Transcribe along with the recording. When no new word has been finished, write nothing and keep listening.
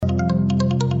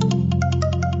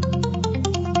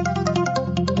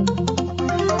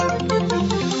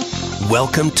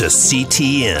Welcome to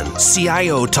CTN,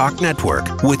 CIO Talk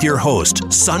Network, with your host,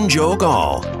 Sanjog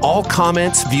Aul. All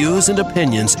comments, views, and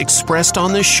opinions expressed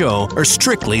on this show are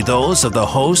strictly those of the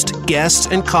host, guests,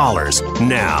 and callers.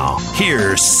 Now,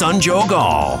 here's Sanjog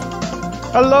Aul.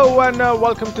 Hello and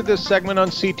welcome to this segment on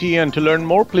CTN. To learn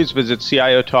more, please visit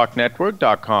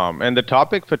ciotalknetwork.com. And the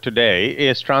topic for today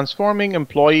is transforming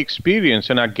employee experience.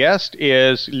 And our guest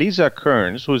is Lisa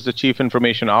Kerns, who's the Chief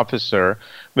Information Officer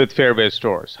with Fareway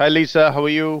Stores. Hi, Lisa. How are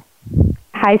you?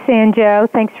 Hi, Sanjo.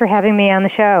 Thanks for having me on the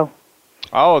show.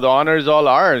 Oh, the honor is all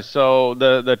ours. So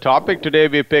the topic today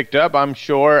we picked up, I'm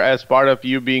sure as part of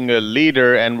you being a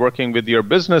leader and working with your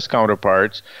business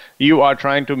counterparts, you are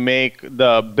trying to make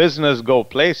the business go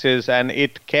places, and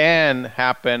it can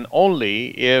happen only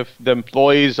if the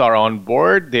employees are on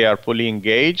board, they are fully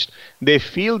engaged, they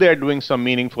feel they're doing some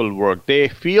meaningful work, they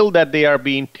feel that they are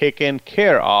being taken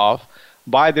care of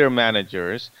by their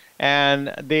managers,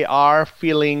 and they are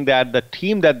feeling that the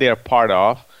team that they're part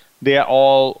of, they are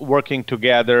all working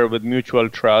together with mutual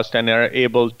trust and are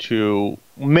able to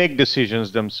make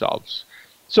decisions themselves.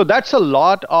 So that's a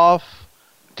lot of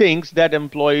things that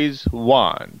employees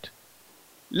want.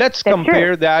 Let's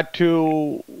compare that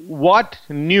to what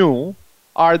new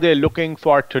are they looking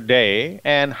for today,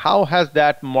 and how has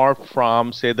that morphed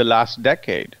from, say, the last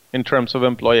decade in terms of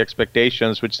employee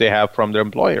expectations which they have from their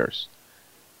employers?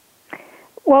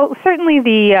 Well, certainly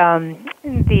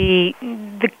the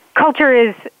culture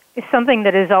is something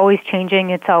that is always changing.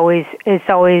 It's always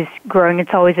growing.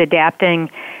 It's always adapting,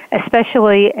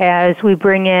 especially as we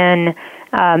bring in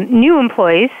new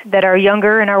employees that are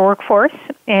younger in our workforce.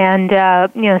 And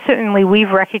certainly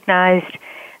we've recognized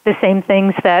the same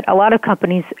things that a lot of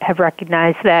companies have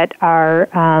recognized, that our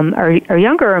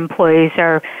younger employees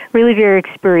are really very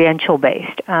experiential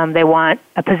based. They want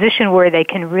a position where they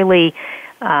can really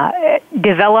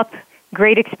develop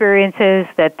great experiences,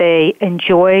 that they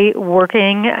enjoy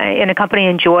working in a company,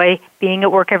 enjoy being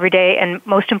at work every day, and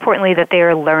most importantly, that they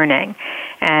are learning,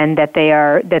 and that they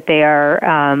are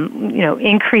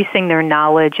increasing their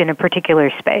knowledge in a particular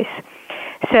space.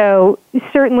 So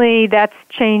certainly that's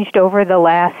changed over the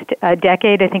last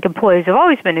decade. I think employees have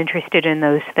always been interested in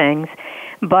those things,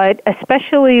 but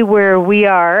especially where we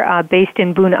are based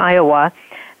in Boone, Iowa.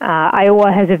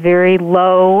 Iowa has a very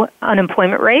low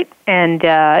unemployment rate, and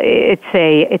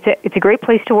it's a great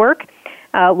place to work.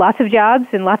 Lots of jobs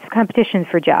and lots of competition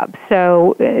for jobs.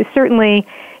 So certainly,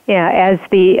 as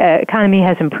the economy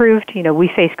has improved, we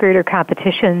face greater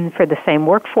competition for the same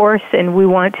workforce, and we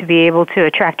want to be able to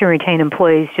attract and retain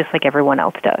employees just like everyone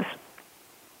else does.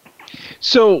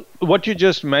 So what you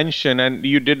just mentioned, and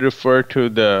you did refer to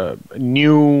the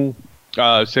new,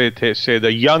 say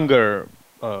the younger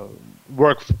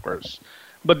workforce,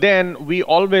 but then we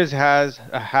always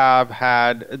have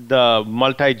had the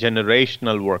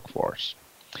multi-generational workforce,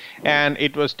 and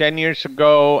it was 10 years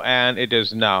ago and it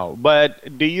is now.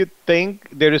 But do you think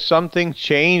there is something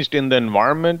changed in the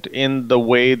environment, in the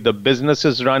way the business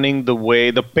is running,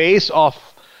 the pace of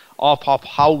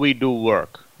how we do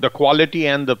work, the quality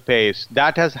and the pace,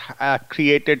 that has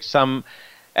created some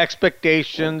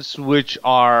expectations which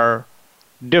are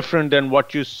different than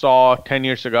what you saw 10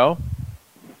 years ago?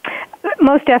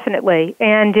 Most definitely.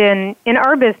 And in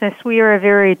our business, we are a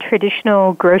very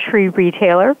traditional grocery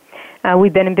retailer.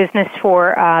 We've been in business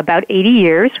for about 80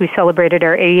 years. We celebrated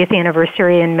our 80th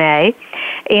anniversary in May.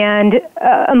 And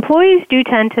employees do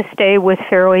tend to stay with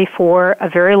Fareway for a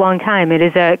very long time. It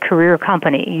is a career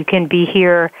company. You can be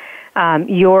here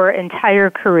your entire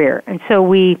career. And so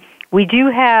we do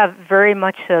have very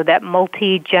much so that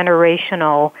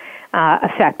multi-generational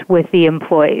effect with the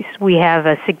employees. We have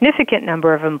a significant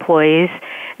number of employees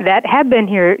that have been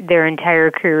here their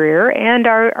entire career and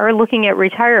are looking at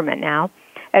retirement now,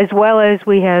 as well as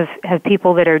we have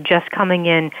people that are just coming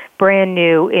in brand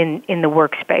new in the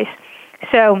workspace.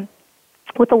 So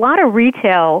with a lot of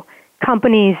retail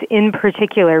companies in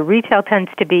particular, retail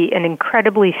tends to be an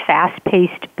incredibly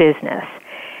fast-paced business.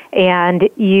 And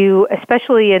you,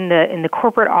 especially in the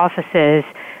corporate offices,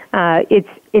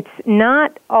 it's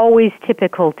not always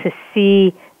typical to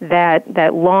see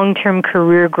that long-term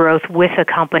career growth with a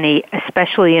company,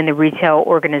 especially in the retail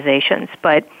organizations.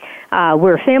 But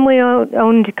we're a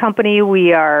family-owned company.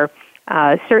 We are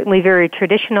certainly very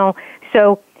traditional.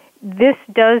 So this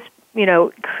does,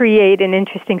 create an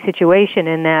interesting situation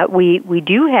in that we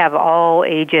do have all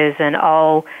ages and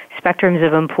all spectrums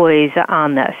of employees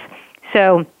on this.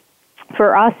 So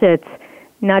for us, it's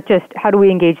not just how do we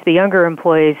engage the younger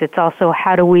employees, it's also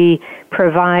how do we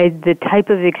provide the type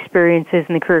of experiences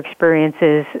and the career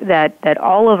experiences that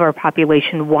all of our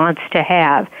population wants to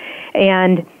have.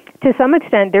 And to some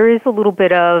extent, there is a little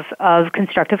bit of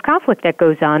constructive conflict that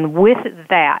goes on with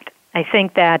that. I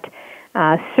think that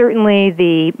certainly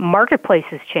the marketplace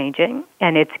is changing,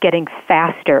 and it's getting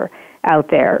faster out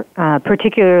there,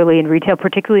 particularly in retail,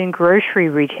 particularly in grocery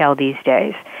retail these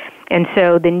days. And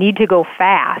so the need to go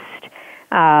fast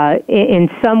in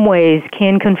some ways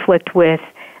can conflict with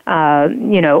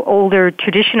older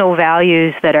traditional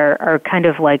values that are kind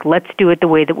of like, let's do it the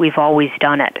way that we've always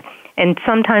done it. And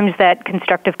sometimes that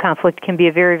constructive conflict can be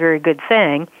a very, very good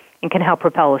thing and can help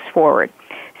propel us forward.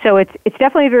 So it's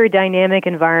definitely a very dynamic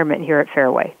environment here at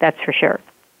Fareway, that's for sure.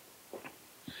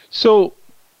 So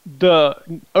the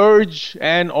urge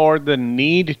and or the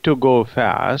need to go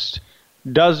fast,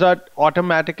 does that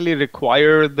automatically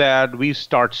require that we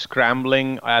start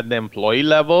scrambling at the employee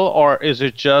level, or is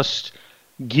it just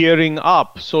gearing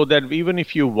up so that even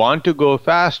if you want to go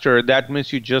faster, that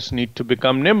means you just need to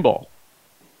become nimble?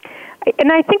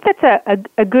 And I think that's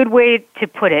a good way to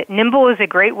put it. Nimble is a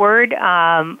great word.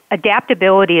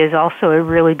 Adaptability is also a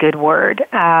really good word.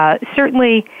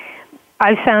 Certainly,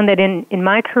 I've found that in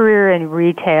my career in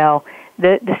retail,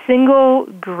 the single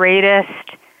greatest,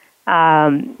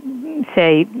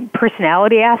 say,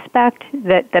 personality aspect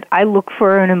that I look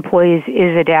for in employees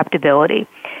is adaptability.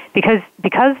 Because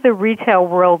the retail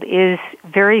world is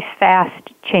very fast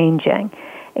changing.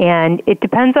 And it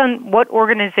depends on what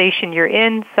organization you're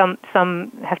in. Some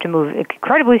have to move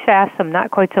incredibly fast, some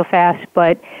not quite so fast,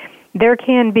 but there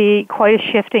can be quite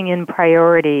a shifting in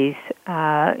priorities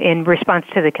in response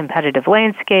to the competitive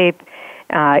landscape,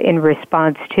 in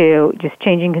response to just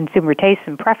changing consumer tastes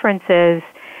and preferences.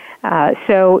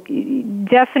 So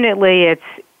definitely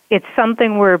it's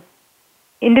something where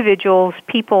individuals,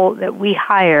 people that we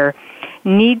hire,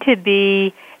 need to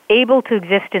be able to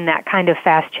exist in that kind of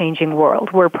fast-changing world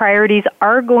where priorities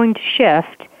are going to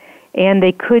shift, and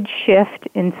they could shift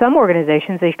in some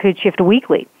organizations, they could shift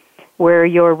weekly, where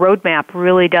your roadmap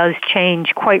really does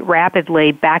change quite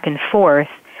rapidly back and forth.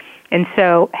 And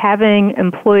so having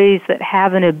employees that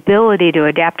have an ability to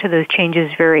adapt to those changes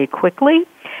very quickly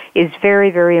is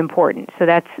very, very important. So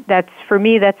that's for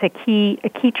me, that's a key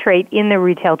trait in the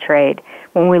retail trade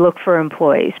when we look for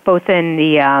employees, both in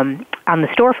the on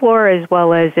the store floor as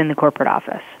well as in the corporate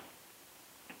office.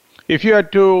 If you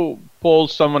had to pull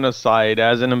someone aside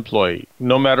as an employee,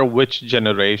 no matter which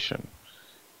generation,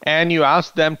 and you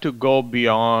ask them to go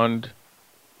beyond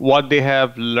what they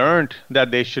have learned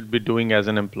that they should be doing as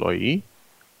an employee,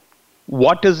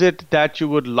 what is it that you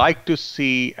would like to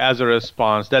see as a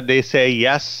response? That they say,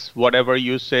 yes, whatever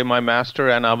you say, my master,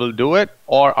 and I will do it?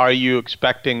 Or are you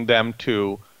expecting them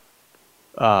to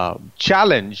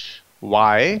challenge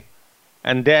why?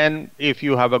 And then if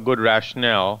you have a good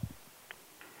rationale,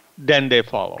 then they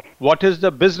follow. What is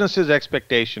the business's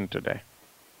expectation today?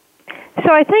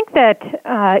 So I think that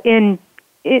in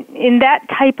that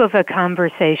type of a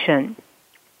conversation,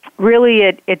 really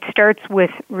it starts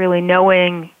with really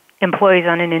knowing employees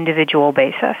on an individual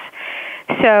basis.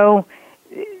 So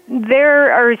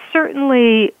there are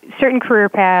certainly certain career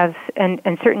paths and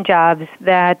certain jobs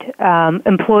that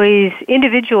employees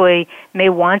individually may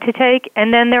want to take,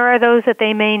 and then there are those that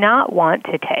they may not want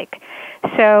to take.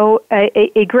 So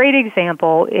a great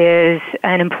example is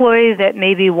an employee that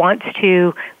maybe wants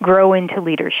to grow into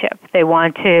leadership. They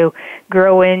want to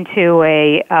grow into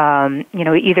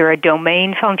either a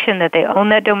domain function that they own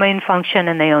that domain function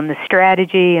and they own the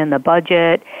strategy and the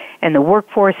budget and the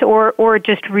workforce, or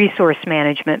just resource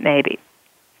management maybe.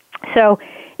 So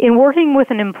in working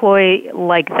with an employee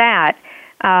like that,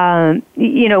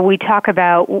 we talk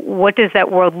about what does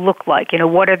that world look like?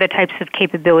 What are the types of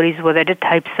capabilities, what are the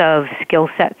types of skill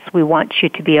sets we want you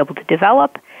to be able to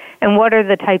develop, and what are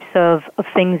the types of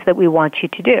things that we want you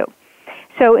to do?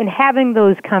 So in having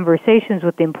those conversations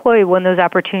with the employee, when those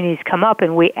opportunities come up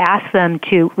and we ask them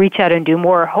to reach out and do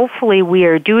more, hopefully we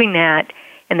are doing that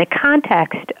in the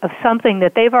context of something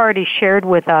that they've already shared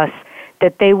with us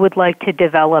that they would like to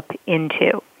develop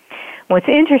into. What's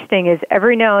interesting is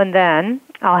every now and then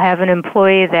I'll have an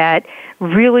employee that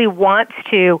really wants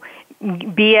to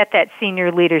be at that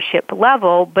senior leadership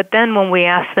level, but then when we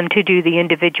ask them to do the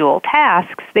individual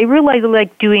tasks, they really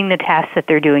like doing the tasks that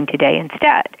they're doing today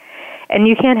instead. And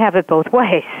you can't have it both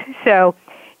ways. So,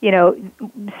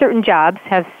 certain jobs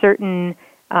have certain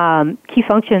key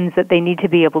functions that they need to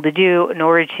be able to do in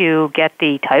order to get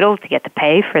the title, to get the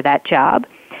pay for that job.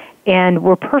 And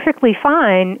we're perfectly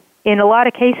fine in a lot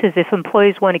of cases if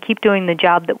employees want to keep doing the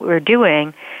job that we're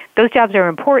doing. Those jobs are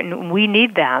important and we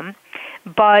need them.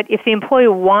 But if the employee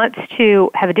wants to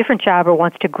have a different job or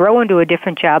wants to grow into a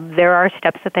different job, there are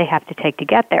steps that they have to take to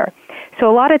get there. So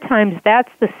a lot of times that's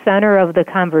the center of the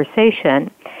conversation.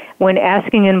 when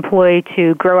asking an employee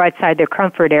to grow outside their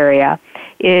comfort area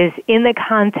is in the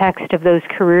context of those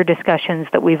career discussions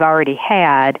that we've already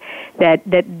had, that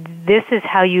this is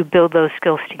how you build those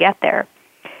skills to get there.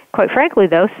 Quite frankly,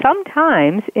 though,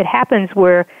 sometimes it happens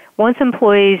where once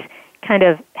employees kind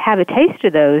of have a taste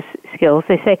of those skills,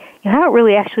 they say, I don't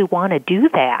really actually want to do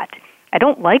that. I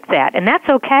don't like that, and that's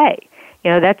okay.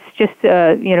 That's just,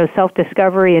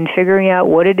 self-discovery and figuring out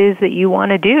what it is that you want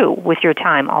to do with your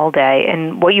time all day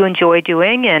and what you enjoy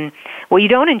doing and what you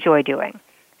don't enjoy doing.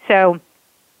 So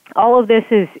all of this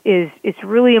is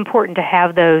really important to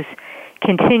have those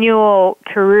continual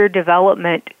career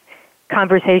development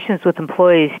conversations with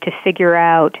employees to figure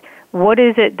out what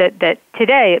is it that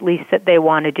today, at least, that they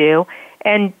want to do.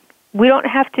 And we don't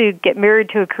have to get married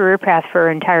to a career path for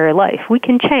our entire life. We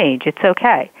can change. It's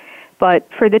okay. But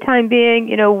for the time being,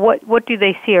 what do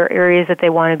they see are areas that they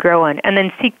want to grow in, and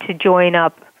then seek to join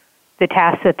up the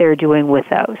tasks that they're doing with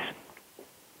those.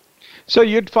 So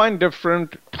you'd find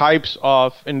different types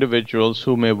of individuals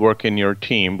who may work in your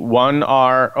team. One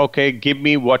are, okay, give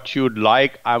me what you'd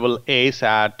like. I will ace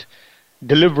at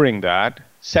delivering that.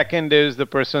 Second is the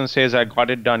person says, I got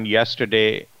it done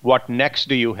yesterday. What next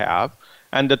do you have?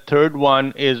 And the third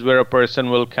one is where a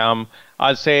person will come,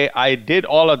 I'll say, I did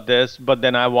all of this, but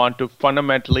then I want to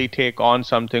fundamentally take on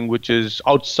something which is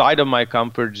outside of my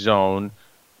comfort zone.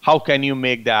 How can you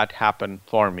make that happen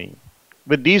for me?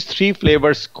 With these three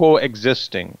flavors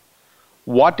coexisting,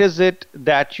 what is it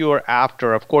that you're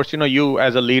after? Of course, you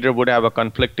as a leader would have a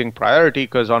conflicting priority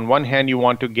because on one hand, you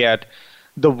want to get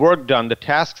the work done, the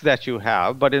tasks that you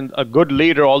have, but a good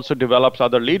leader also develops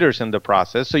other leaders in the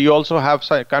process. So you also have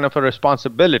kind of a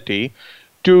responsibility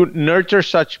to nurture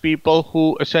such people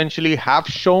who essentially have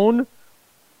shown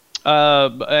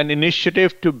an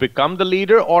initiative to become the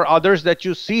leader, or others that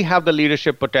you see have the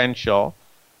leadership potential,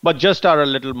 but just are a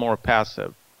little more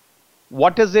passive.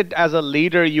 What is it as a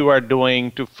leader you are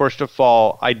doing to, first of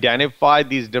all, identify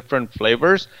these different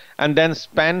flavors and then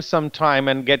spend some time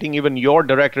and getting even your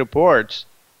direct reports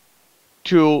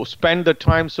to spend the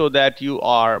time so that you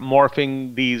are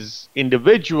morphing these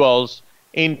individuals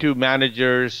into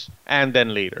managers and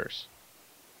then leaders?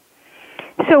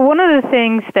 So one of the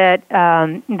things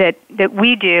that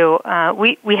we do,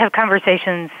 we have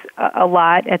conversations a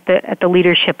lot at the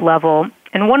leadership level,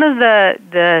 and one of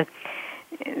the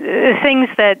things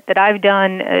that I've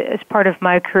done as part of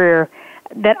my career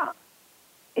that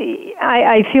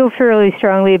I feel fairly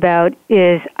strongly about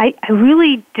is I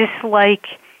really dislike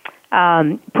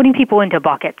putting people into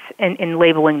buckets and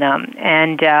labeling them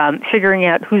and figuring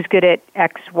out who's good at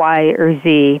X, Y, or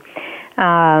Z.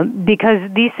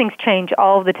 Because these things change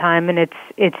all the time, and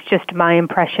it's just my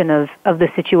impression of the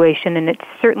situation, and it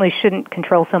certainly shouldn't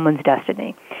control someone's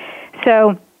destiny.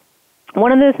 So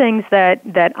one of the things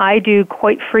that I do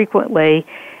quite frequently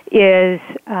is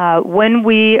when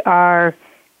we are,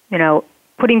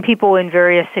 putting people in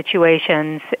various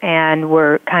situations and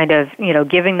we're kind of,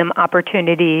 giving them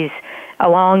opportunities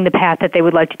along the path that they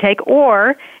would like to take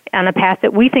or on a path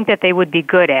that we think that they would be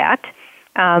good at.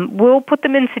 We'll put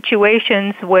them in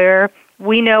situations where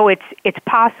we know it's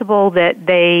possible that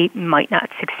they might not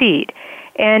succeed.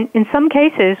 And in some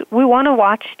cases, we want to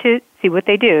watch to see what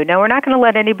they do. Now, we're not going to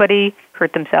let anybody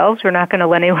hurt themselves. We're not going to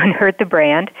let anyone hurt the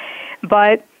brand.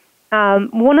 But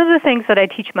one of the things that I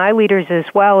teach my leaders as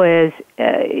well is,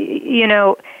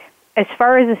 as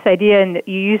far as this idea, and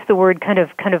you use the word kind of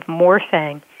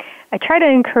morphing, I try to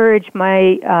encourage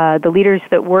the leaders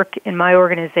that work in my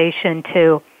organization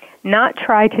to not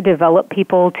try to develop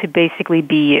people to basically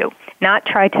be you, not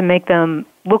try to make them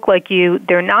look like you.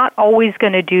 They're not always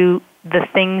going to do the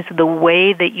things the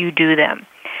way that you do them.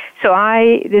 So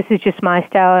this is just my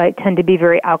style. I tend to be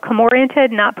very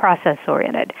outcome-oriented, not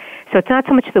process-oriented. So it's not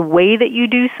so much the way that you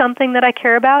do something that I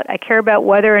care about. I care about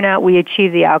whether or not we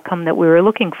achieve the outcome that we were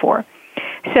looking for.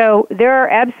 So there are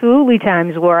absolutely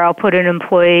times where I'll put an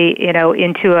employee,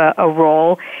 into a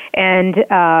role, and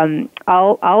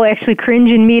I'll actually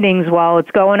cringe in meetings while it's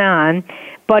going on.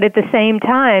 But at the same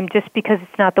time, just because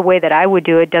it's not the way that I would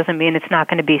do it doesn't mean it's not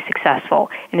going to be successful.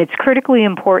 And it's critically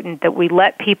important that we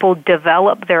let people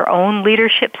develop their own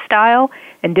leadership style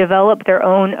and develop their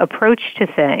own approach to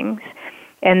things,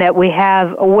 and that we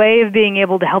have a way of being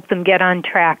able to help them get on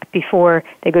track before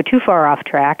they go too far off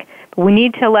track. But we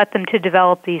need to let them to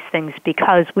develop these things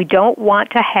because we don't want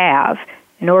to have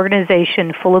an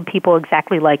organization full of people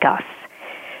exactly like us.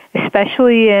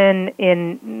 Especially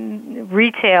in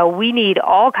retail, we need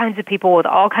all kinds of people with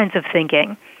all kinds of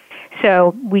thinking.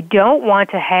 So we don't want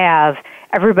to have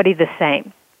everybody the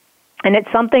same. And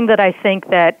it's something that I think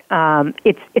that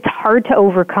it's hard to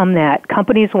overcome that.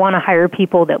 Companies want to hire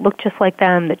people that look just like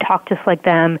them, that talk just like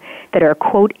them, that are,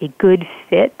 quote, a good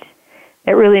fit.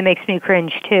 That really makes me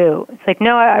cringe, too. It's like,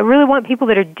 no, I really want people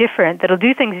that are different, that'll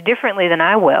do things differently than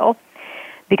I will,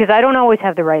 because I don't always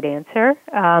have the right answer.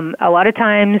 A lot of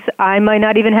times, I might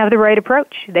not even have the right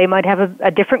approach. They might have a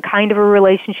different kind of a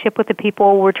relationship with the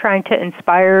people we're trying to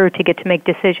inspire to get to make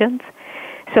decisions.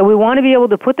 So we want to be able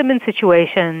to put them in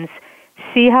situations,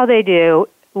 see how they do,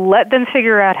 let them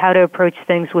figure out how to approach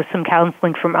things with some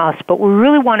counseling from us, but we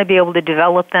really want to be able to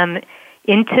develop them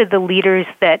into the leaders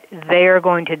that they are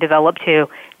going to develop to,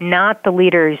 not the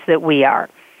leaders that we are.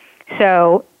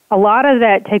 So a lot of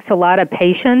that takes a lot of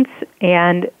patience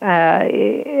and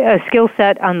a skill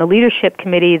set on the leadership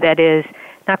committee that is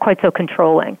not quite so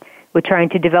controlling. We're trying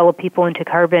to develop people into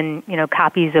carbon,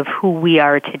 copies of who we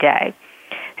are today.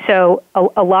 So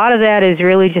a lot of that is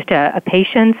really just a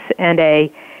patience and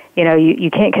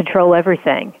you can't control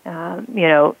everything.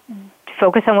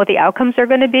 Focus on what the outcomes are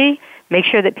going to be. Make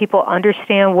sure that people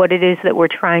understand what it is that we're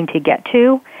trying to get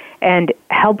to, and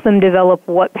help them develop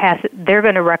what path they're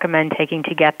going to recommend taking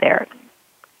to get there.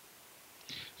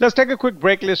 Let's take a quick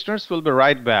break, listeners. We'll be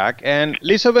right back. And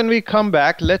Lisa, when we come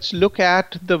back, let's look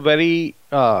at the very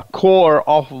core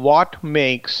of what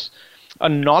makes a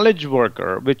knowledge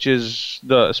worker, which is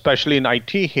especially in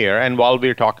IT here, and while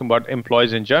we're talking about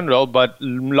employees in general, but a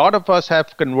lot of us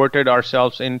have converted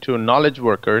ourselves into knowledge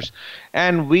workers,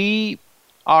 and we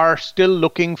are still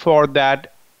looking for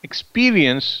that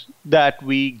experience that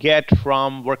we get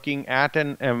from working at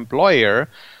an employer,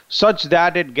 such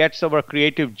that it gets our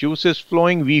creative juices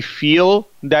flowing. We feel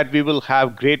that we will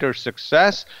have greater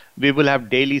success, we will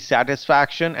have daily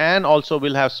satisfaction, and also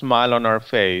we'll have a smile on our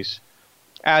face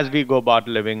as we go about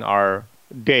living our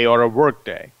day or a work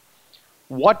day.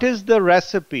 What is the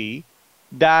recipe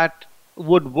that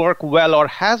would work well or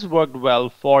has worked well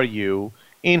for you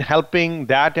in helping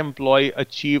that employee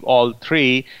achieve all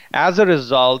three? As a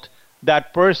result,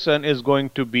 that person is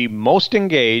going to be most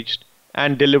engaged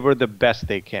and deliver the best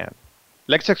they can.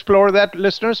 Let's explore that,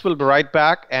 listeners. We'll be right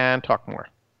back and talk more.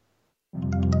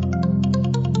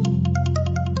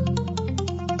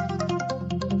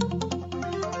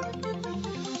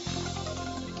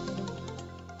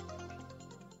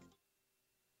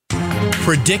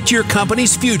 Predict your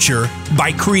company's future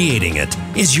by creating it.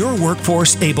 Is your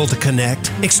workforce able to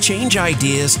connect, exchange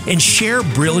ideas, and share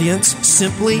brilliance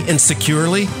simply and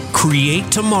securely?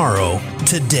 Create tomorrow,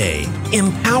 today.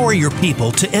 Empower your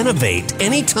people to innovate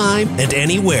anytime and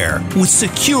anywhere with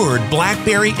secured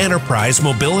BlackBerry Enterprise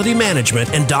mobility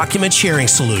management and document sharing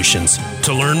solutions.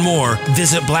 To learn more,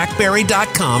 visit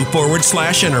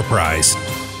blackberry.com/enterprise.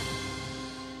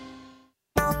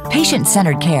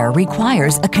 Patient-centered care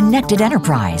requires a connected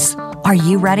enterprise. Are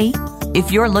you ready? If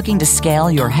you're looking to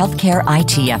scale your healthcare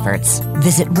IT efforts,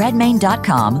 visit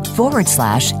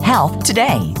redmayne.com/health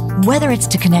today. Whether it's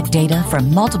to connect data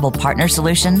from multiple partner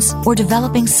solutions or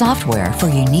developing software for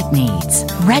unique needs,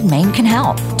 Redmayne can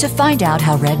help. To find out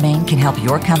how Redmayne can help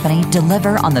your company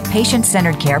deliver on the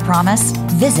patient-centered care promise,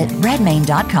 visit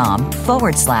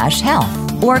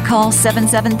redmayne.com/health or call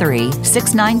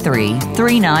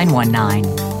 773-693-3919.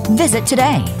 Visit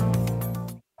today.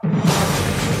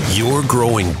 Your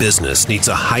growing business needs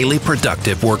a highly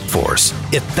productive workforce,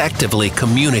 effectively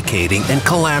communicating and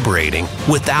collaborating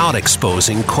without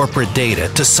exposing corporate data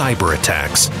to cyber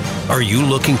attacks. Are you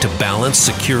looking to balance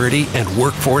security and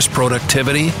workforce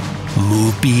productivity?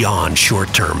 Move beyond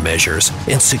short-term measures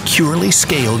and securely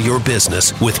scale your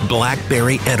business with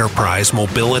BlackBerry Enterprise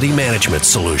Mobility Management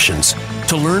Solutions.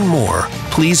 To learn more,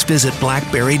 please visit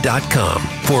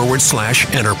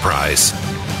blackberry.com/enterprise.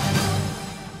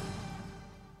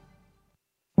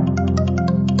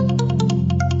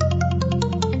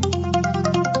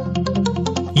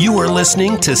 You are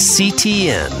listening to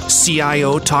CTN,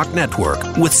 CIO Talk Network,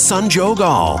 with Sanjog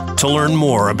Aul. To learn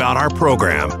more about our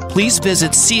program, please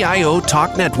visit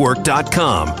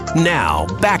CIOTalkNetwork.com. Now,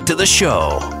 back to the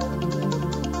show.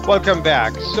 Welcome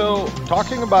back. So,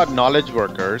 talking about knowledge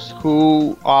workers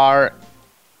who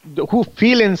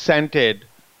feel incented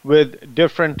with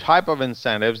different type of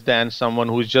incentives than someone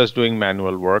who's just doing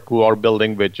manual work, who are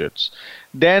building widgets.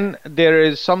 Then there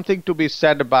is something to be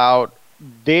said about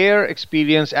their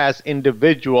experience as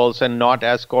individuals and not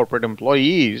as corporate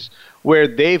employees, where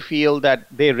they feel that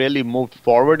they really moved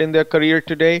forward in their career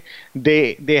today.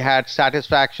 They had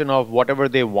satisfaction of whatever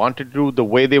they wanted to do, the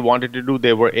way they wanted to do,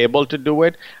 they were able to do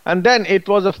it. And then it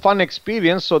was a fun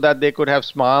experience so that they could have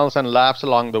smiles and laughs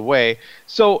along the way.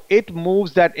 So it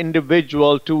moves that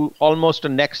individual to almost a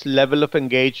next level of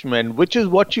engagement, which is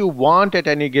what you want at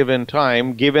any given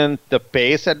time, given the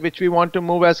pace at which we want to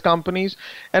move as companies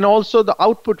and also the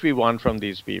output we want from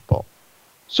these people.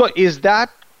 So is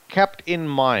that kept in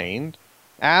mind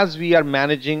as we are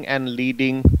managing and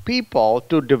leading people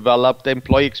to develop the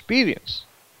employee experience?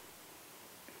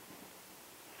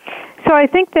 So I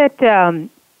think that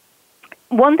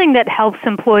one thing that helps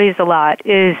employees a lot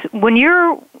is when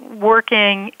you're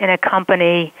working in a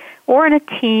company or in a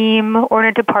team or in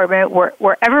a department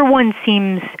where everyone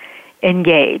seems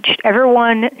engaged.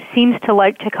 Everyone seems to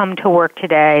like to come to work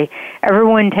today.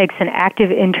 Everyone takes an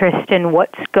active interest in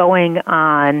what's going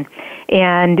on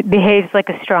and behaves like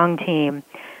a strong team.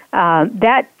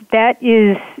 That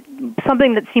is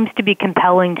something that seems to be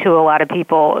compelling to a lot of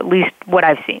people, at least what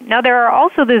I've seen. Now, there are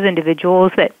also those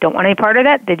individuals that don't want any part of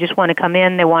that. They just want to come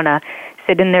in, they want to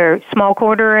sit in their small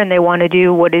corner, and they want to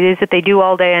do what it is that they do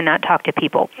all day and not talk to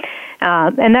people.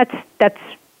 And that's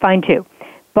fine too.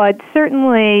 But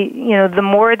certainly, the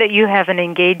more that you have an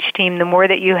engaged team, the more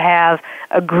that you have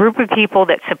a group of people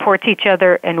that supports each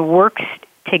other and works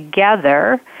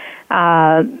together,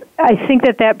 I think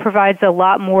that provides a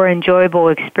lot more enjoyable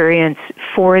experience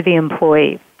for the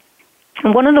employee.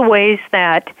 And one of the ways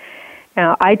that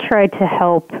I try to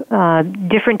help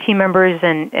different team members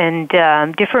and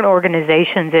different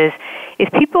organizations is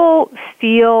if people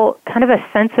feel kind of a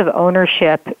sense of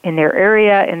ownership in their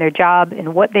area, in their job,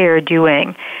 in what they are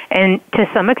doing. And to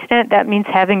some extent, that means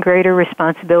having greater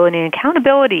responsibility and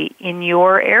accountability in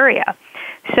your area.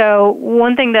 So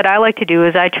one thing that I like to do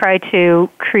is I try to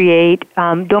create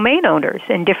domain owners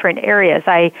in different areas.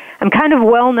 I'm kind of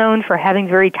well known for having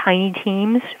very tiny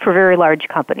teams for very large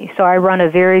companies. So I run a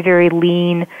very, very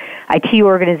lean IT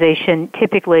organization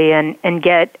typically and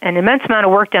get an immense amount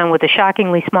of work done with a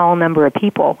shockingly small number of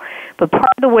people. But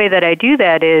part of the way that I do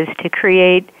that is to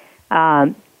create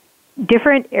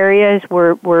different areas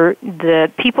where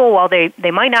the people, while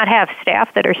they might not have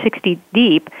staff that are 60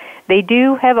 deep, they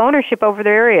do have ownership over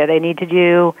their area. They need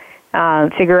to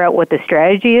figure out what the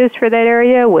strategy is for that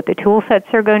area, what the tool sets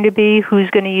are going to be, who's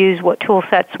going to use what tool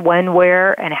sets when,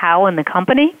 where, and how in the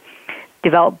company,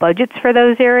 develop budgets for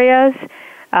those areas,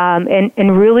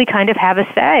 and really kind of have a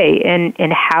say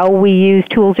in how we use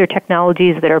tools or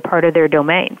technologies that are part of their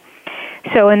domain.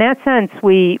 So in that sense,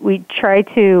 we try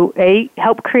to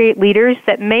help create leaders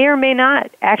that may or may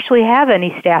not actually have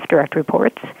any staff direct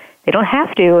reports. They don't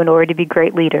have to in order to be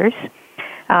great leaders.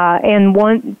 And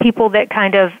want people that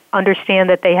kind of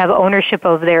understand that they have ownership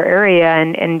of their area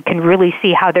and can really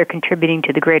see how they're contributing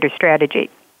to the greater strategy.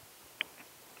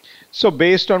 So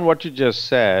based on what you just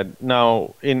said,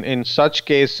 now in such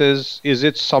cases, is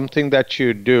it something that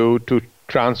you do to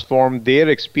transform their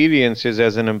experiences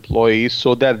as an employee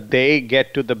so that they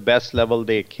get to the best level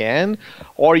they can,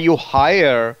 or you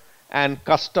hire and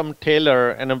custom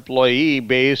tailor an employee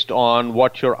based on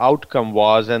what your outcome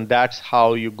was, and that's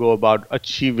how you go about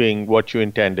achieving what you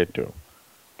intended to?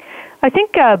 I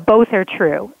think both are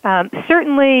true.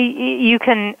 Certainly, you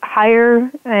can hire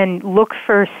and look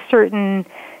for certain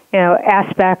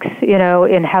aspects,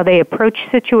 in how they approach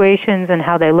situations and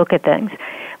how they look at things.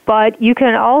 But you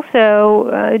can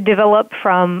also develop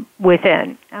from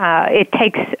within. It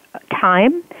takes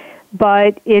time,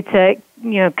 but it's a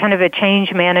kind of a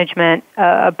change management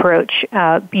approach.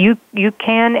 You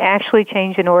can actually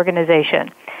change an organization.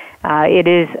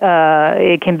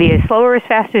 It can be as slow or as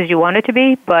fast as you want it to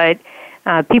be, but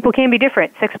people can be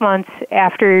different 6 months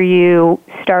after you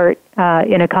start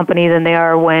in a company than they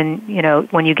are when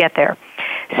you get there.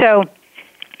 So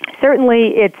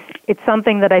certainly it's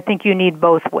something that I think you need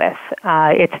both with.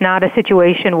 It's not a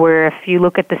situation where if you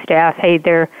look at the staff, hey,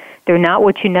 they're not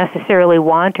what you necessarily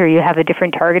want or you have a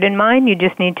different target in mind. You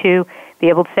just need to be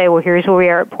able to say, well, here's where we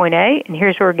are at point A and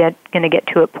here's where we're going to get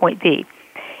to at point B.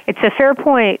 It's a fair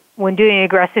point when doing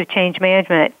aggressive change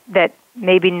management that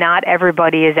maybe not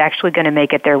everybody is actually going to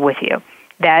make it there with you.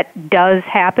 That does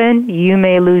happen. You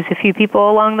may lose a few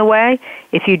people along the way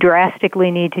if you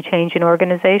drastically need to change an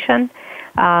organization.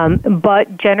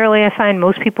 But generally I find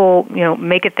most people,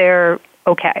 make it there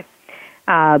okay.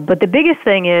 But the biggest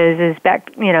thing is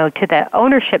back, to that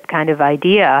ownership kind of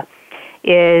idea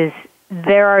is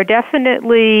there are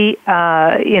definitely,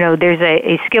 there's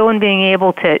a skill in being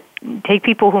able to take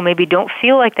people who maybe don't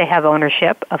feel like they have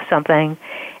ownership of something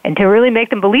and to really make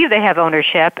them believe they have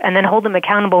ownership and then hold them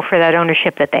accountable for that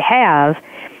ownership that they have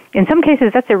in some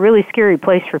cases, that's a really scary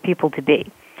place for people to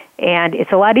be. And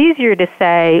it's a lot easier to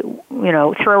say,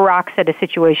 throw rocks at a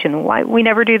situation. Why we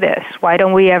never do this? Why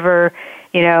don't we ever,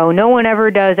 no one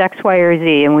ever does X, Y, or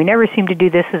Z, and we never seem to do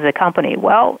this as a company.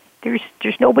 Well, there's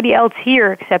nobody else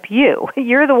here except you.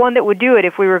 You're the one that would do it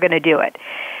if we were going to do it.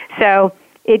 So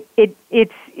it's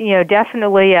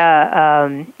definitely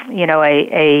a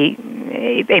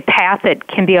path that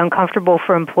can be uncomfortable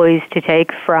for employees to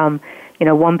take from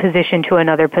one position to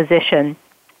another position,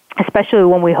 especially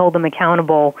when we hold them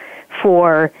accountable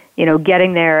for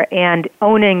getting there and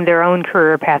owning their own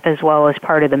career path as well as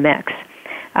part of the mix.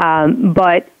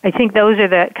 But I think those are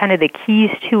the kind of the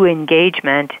keys to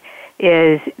engagement,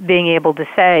 is being able to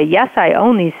say, yes, I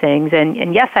own these things,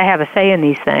 and yes, I have a say in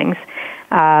these things.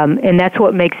 And that's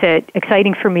what makes it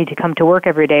exciting for me to come to work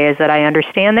every day, is that I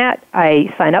understand that,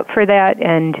 I sign up for that,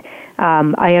 and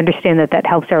I understand that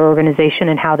helps our organization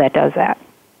and how that does that.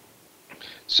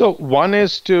 So one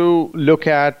is to look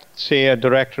at, say, a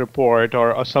direct report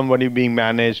or somebody being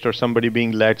managed or somebody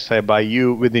being led, say, by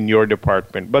you within your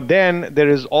department. But then there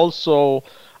is also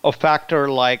a factor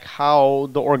like how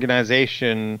the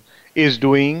organization is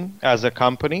doing as a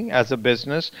company, as a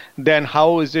business. Then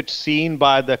how is it seen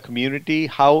by the community?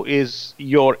 How is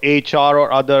your HR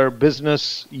or other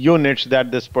business units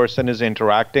that this person is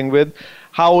interacting with?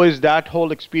 How is that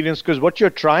whole experience? Because what you're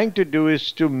trying to do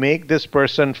is to make this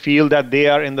person feel that they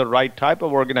are in the right type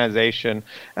of organization,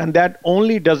 and that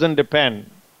only doesn't depend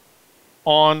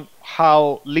on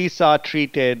how Lisa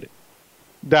treated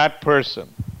that person.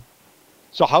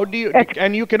 So how do you,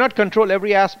 and you cannot control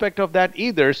every aspect of that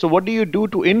either. So what do you do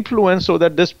to influence so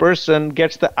that this person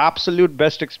gets the absolute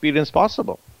best experience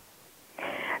possible?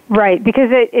 Right, because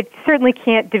it certainly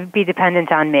can't be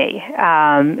dependent on me,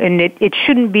 and it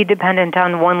shouldn't be dependent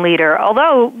on one leader.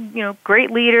 Although,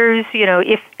 great leaders,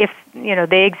 if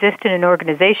they exist in an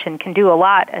organization, can do a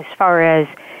lot as far as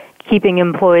keeping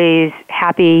employees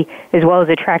happy as well as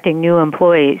attracting new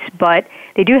employees. But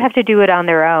they do have to do it on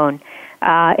their own.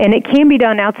 And it can be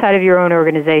done outside of your own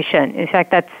organization. In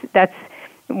fact, that's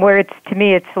where to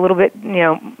me, it's a little bit,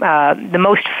 the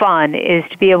most fun is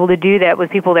to be able to do that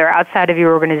with people that are outside of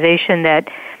your organization, that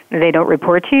they don't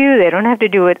report to you. They don't have to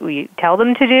do what you tell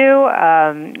them to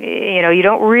do. You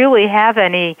don't really have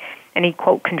any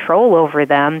quote control over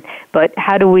them, but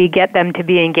how do we get them to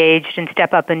be engaged and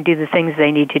step up and do the things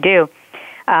they need to do?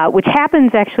 Which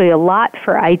happens actually a lot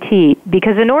for IT,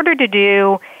 because in order to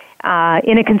do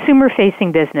in a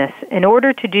consumer-facing business, in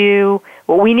order to do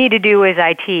what we need to do as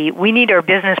IT, we need our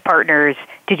business partners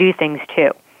to do things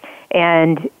too.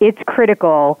 And it's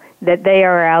critical that they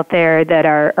are out there, that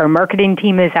our marketing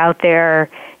team is out there,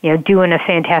 doing a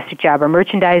fantastic job. Our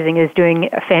merchandising is doing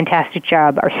a fantastic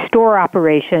job. Our store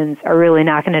operations are really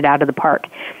knocking it out of the park.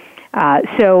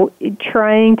 So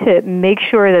trying to make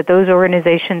sure that those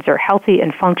organizations are healthy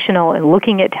and functional and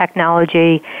looking at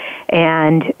technology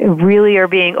and really are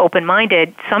being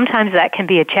open-minded, sometimes that can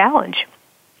be a challenge.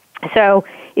 So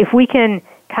if we can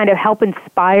kind of help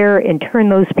inspire and turn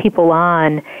those people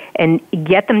on and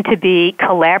get them to be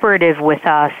collaborative with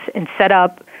us and set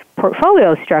up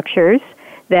portfolio structures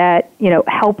that,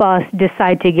 help us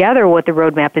decide together what the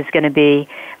roadmap is going to be,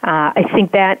 I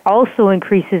think that also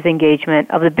increases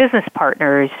engagement of the business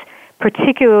partners,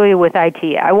 particularly with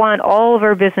IT. I want all of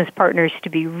our business partners to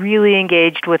be really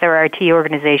engaged with our IT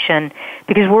organization,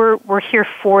 because we're here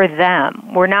for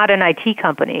them. We're not an IT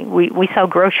company. We sell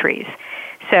groceries.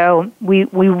 So we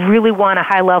really want a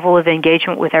high level of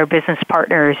engagement with our business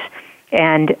partners,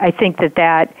 and I think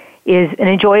that is an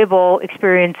enjoyable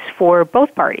experience for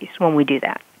both parties when we do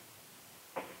that.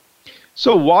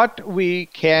 So what we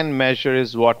can measure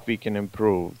is what we can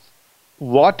improve.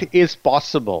 What is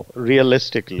possible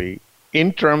realistically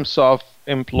in terms of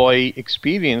employee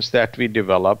experience that we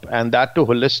develop, and that too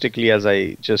holistically, as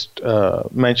I just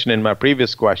mentioned in my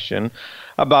previous question,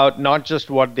 about not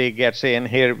just what they get, say, and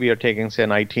here we are taking, say,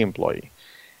 an IT employee.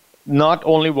 Not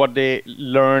only what they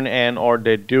learn and or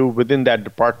they do within that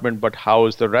department, but how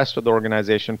is the rest of the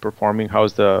organization performing, how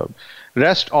is the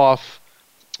rest of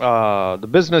the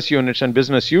business units and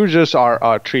business users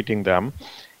are treating them.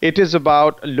 It is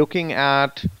about looking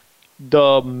at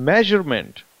the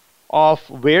measurement of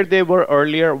where they were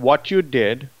earlier, what you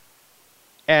did,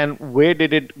 and where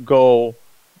did it go.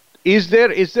 Is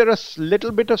there a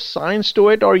little bit of science to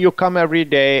it, or you come every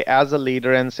day as a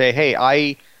leader and say, hey,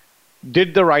 I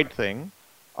did the right thing.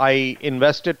 I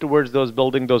invested towards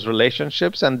building those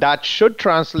relationships, and that should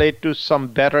translate to some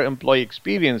better employee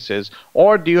experiences?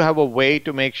 Or do you have a way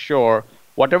to make sure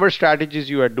whatever strategies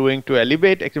you are doing to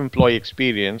elevate employee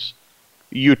experience,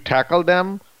 you tackle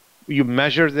them, you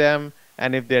measure them,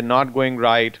 and if they're not going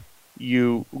right,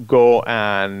 you go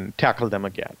and tackle them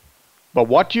again. But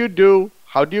what you do,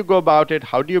 how do you go about it?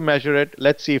 How do you measure it?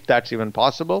 Let's see if that's even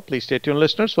possible. Please stay tuned,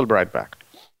 listeners. We'll be right back.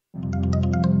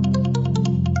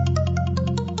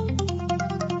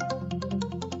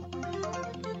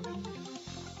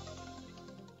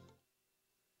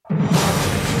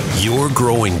 Your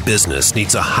growing business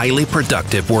needs a highly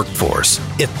productive workforce,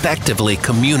 effectively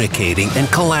communicating and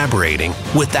collaborating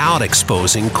without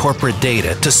exposing corporate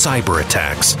data to cyber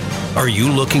attacks. Are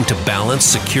you looking to balance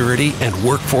security and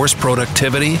workforce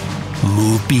productivity?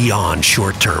 Move beyond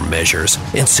short-term measures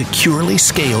and securely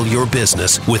scale your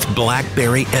business with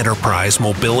BlackBerry Enterprise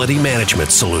Mobility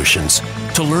Management Solutions.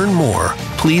 To learn more,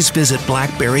 please visit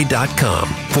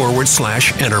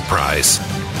blackberry.com/enterprise.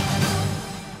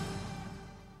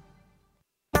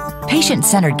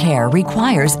 Patient-centered care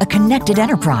requires a connected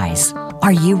enterprise.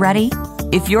 Are you ready?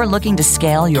 If you're looking to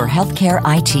scale your healthcare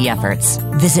IT efforts,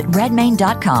 visit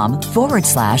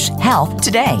redmayne.com/health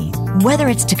today. Whether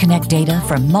it's to connect data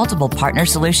from multiple partner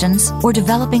solutions or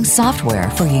developing software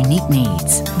for unique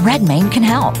needs, Redmayne can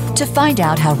help. To find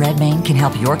out how Redmayne can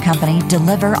help your company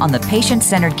deliver on the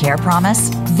patient-centered care promise,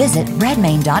 visit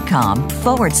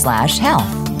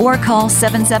redmayne.com/health or call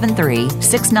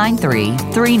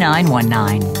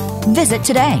 773-693-3919. Visit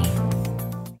today.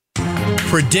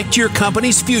 Predict your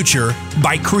company's future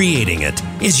by creating it.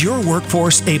 Is your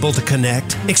workforce able to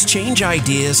connect, exchange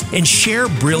ideas, and share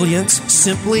brilliance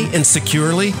simply and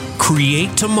securely?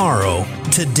 Create tomorrow,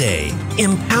 today.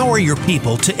 Empower your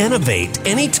people to innovate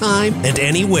anytime and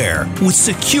anywhere with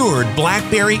secured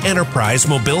BlackBerry Enterprise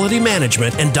Mobility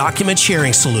Management and Document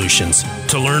Sharing Solutions.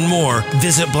 To learn more,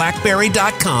 visit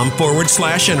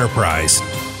blackberry.com/enterprise.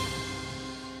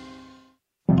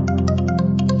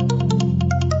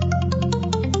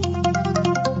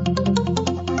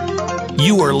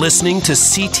 You are listening to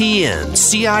CTN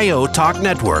CIO Talk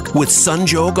Network with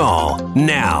Sanjog Aul.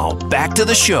 Now, back to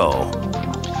the show.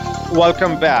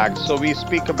 Welcome back. So we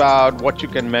speak about what you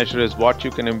can measure is what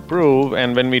you can improve.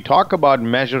 And when we talk about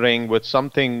measuring with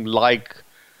something like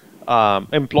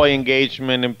employee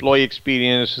engagement, employee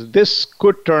experience, this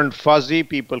could turn fuzzy.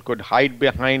 People could hide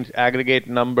behind aggregate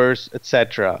numbers,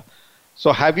 etc.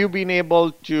 So have you been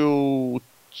able to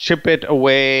chip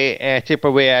away at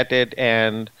it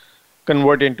and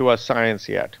convert into a science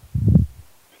yet?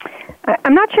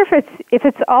 I'm not sure if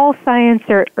it's all science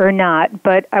or not,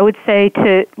 but I would say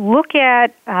to look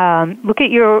at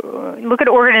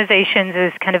organizations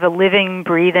as kind of a living,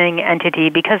 breathing entity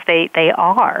because they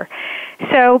are.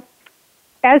 So,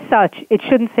 as such, it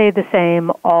shouldn't stay the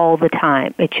same all the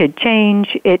time. It should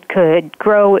change. It could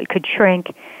grow. It could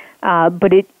shrink.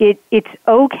 But it's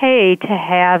okay to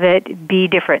have it be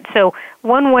different. So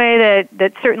one way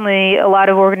that certainly a lot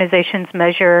of organizations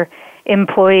measure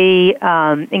employee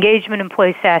engagement,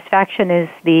 employee satisfaction is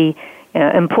the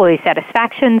employee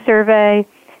satisfaction survey.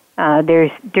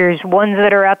 There's ones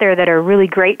that are out there that are really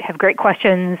great, have great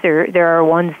questions. There are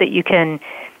ones that you can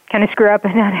kind of screw up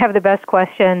and not have the best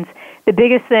questions. The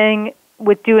biggest thing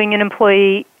with doing an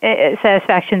employee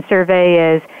satisfaction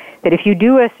survey is that if you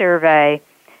do a survey,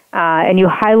 and you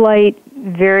highlight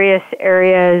various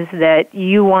areas that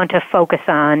you want to focus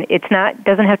on.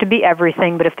 Doesn't have to be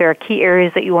everything, but if there are key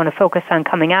areas that you want to focus on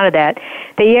coming out of that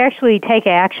you actually take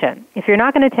action. If you're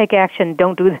not going to take action,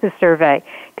 don't do the survey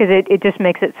because it just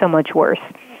makes it so much worse.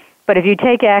 But if you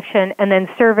take action and then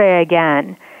survey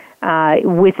again,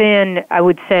 within, I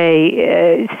would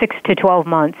say, 6 to 12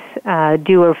 months,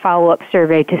 do a follow-up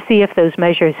survey to see if those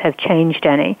measures have changed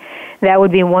any. That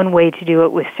would be one way to do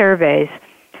it with surveys.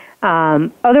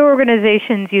 Other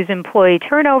organizations use employee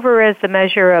turnover as the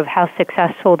measure of how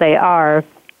successful they are.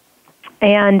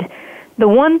 And the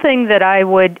one thing that I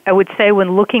would say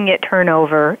when looking at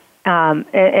turnover,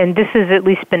 and this has at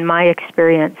least been my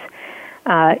experience,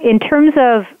 in terms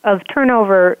of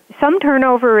turnover, some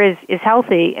turnover is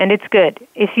healthy and it's good.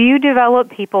 If you develop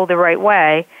people the right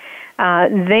way,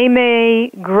 they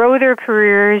may grow their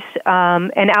careers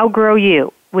and outgrow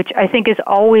you, which I think is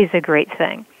always a great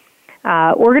thing.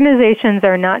 Organizations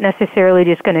are not necessarily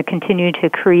just going to continue to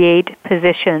create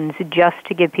positions just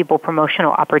to give people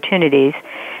promotional opportunities.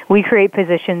 We create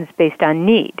positions based on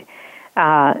need.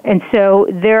 And so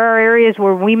there are areas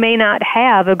where we may not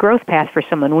have a growth path for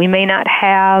someone. We may not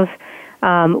have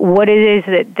what it is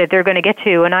that they're going to get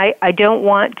to. And I don't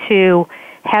want to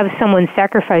have someone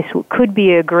sacrifice what could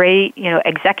be a great,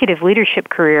 executive leadership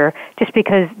career just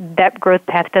because that growth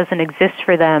path doesn't exist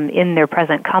for them in their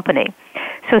present company.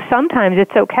 So sometimes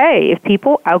it's okay if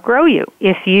people outgrow you.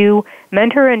 If you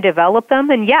mentor and develop them,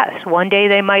 and yes, one day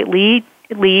they might leave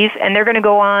and they're going to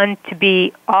go on to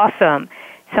be awesome,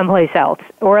 someplace else,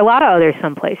 or a lot of other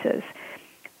some places.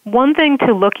 One thing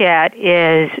to look at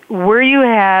is where you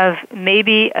have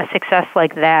maybe a success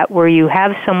like that, where you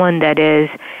have someone that is,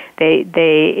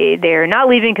 they're not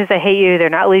leaving because they hate you, they're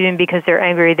not leaving because they're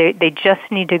angry, they just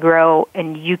need to grow,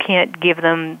 and you can't give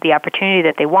them the opportunity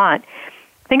that they want.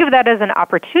 Think of that as an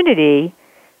opportunity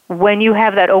when you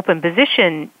have that open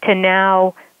position to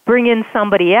now bring in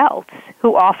somebody else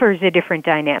who offers a different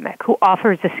dynamic, who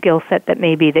offers a skill set that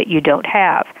maybe that you don't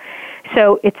have.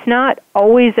 So it's not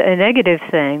always a negative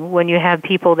thing when you have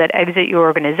people that exit your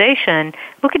organization.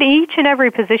 Look at each and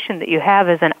every position that you have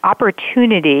as an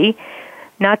opportunity,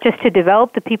 not just to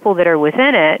develop the people that are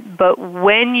within it, but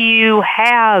when you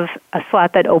have a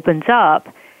slot that opens up,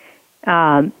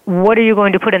 what are you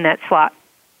going to put in that slot?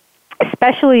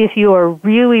 Especially if you are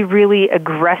really, really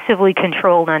aggressively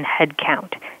controlled on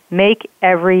headcount. Make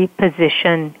every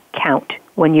position count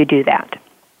when you do that.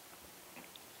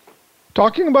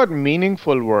 Talking about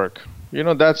meaningful work,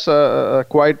 that's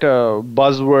quite a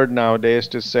buzzword nowadays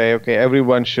to say, okay,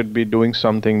 everyone should be doing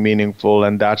something meaningful,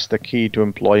 and that's the key to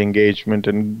employee engagement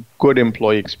and good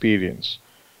employee experience.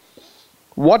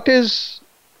 What is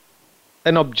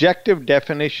an objective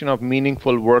definition of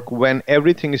meaningful work when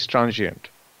everything is transient?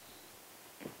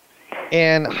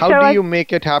 And how do you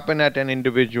make it happen at an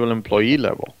individual employee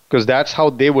level? Because that's how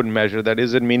they would measure that.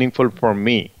 Is it meaningful for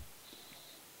me?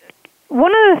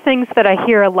 One of the things that I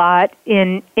hear a lot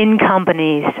in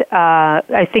companies,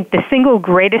 I think the single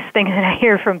greatest thing that I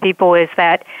hear from people is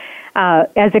that,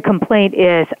 as a complaint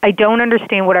is, I don't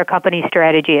understand what our company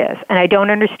strategy is, and I don't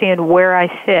understand where I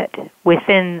fit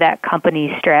within that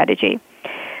company's strategy.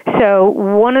 So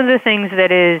one of the things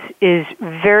that is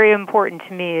very important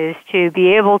to me is to be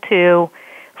able to,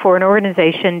 for an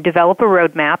organization, develop a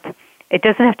roadmap. It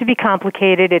doesn't have to be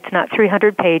complicated. It's not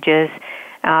 300 pages.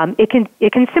 It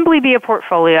can simply be a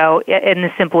portfolio in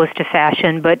the simplest of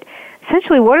fashion, but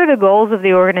essentially, what are the goals of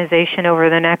the organization over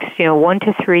the next 1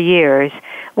 to 3 years?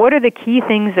 What are the key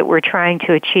things that we're trying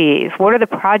to achieve? What are the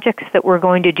projects that we're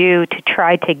going to do to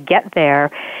try to get there?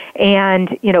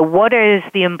 And what is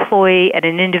the employee at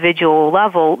an individual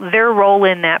level, their role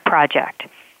in that project?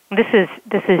 This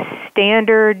is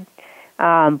standard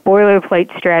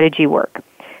boilerplate strategy work.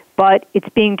 But it's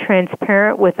being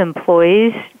transparent with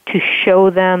employees to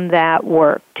show them that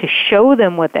work, to show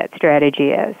them what that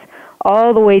strategy is,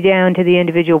 all the way down to the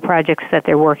individual projects that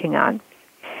they're working on.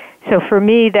 So for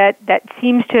me, that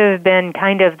seems to have been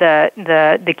kind of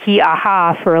the key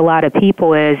aha for a lot of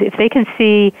people is if they can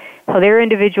see how their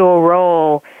individual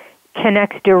role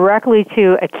connects directly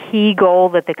to a key goal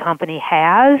that the company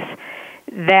has,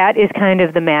 that is kind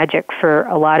of the magic for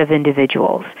a lot of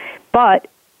individuals. But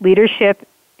leadership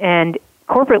and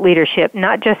corporate leadership,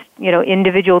 not just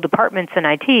individual departments in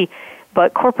IT,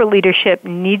 but corporate leadership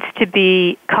needs to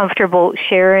be comfortable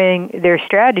sharing their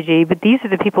strategy, but these are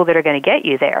the people that are going to get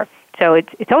you there. So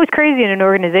it's always crazy in an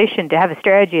organization to have a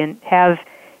strategy and have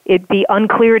it be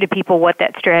unclear to people what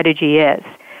that strategy is.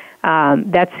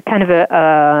 That's kind of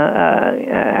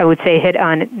I would say, hit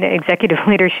on executive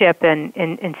leadership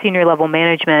and senior level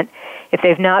management if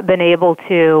they've not been able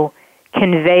to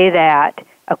convey that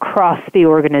across the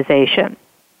organization.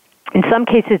 In some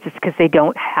cases, it's because they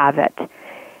don't have it.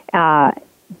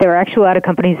 There are actually a lot of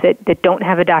companies that don't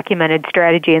have a documented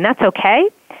strategy, and that's okay.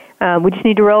 We just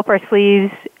need to roll up our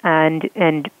sleeves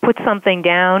and put something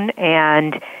down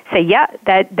and say, yeah,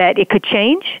 that it could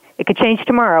change. It could change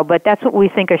tomorrow, but that's what we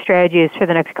think our strategy is for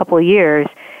the next couple of years.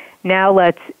 Now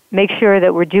let's make sure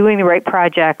that we're doing the right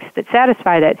projects that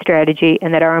satisfy that strategy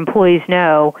and that our employees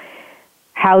know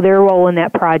how their role in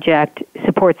that project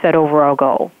supports that overall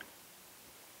goal.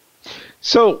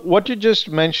 So what you just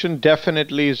mentioned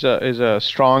definitely is a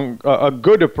strong, a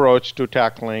good approach to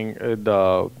tackling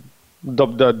the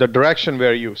direction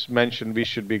where you mentioned we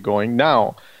should be going.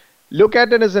 Now, look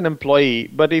at it as an employee,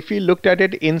 but if you looked at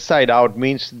it inside out,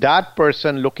 means that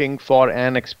person looking for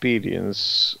an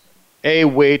experience, a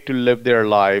way to live their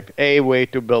life, a way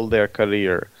to build their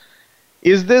career.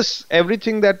 Is this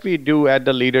everything that we do at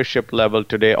the leadership level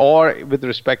today, or with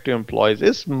respect to employees,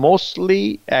 is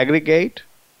mostly aggregate?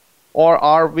 Or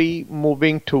are we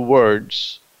moving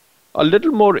towards a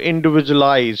little more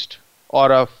individualized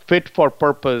or a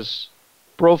fit-for-purpose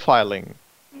profiling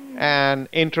and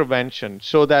intervention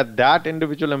so that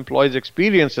individual employee's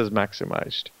experience is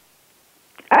maximized?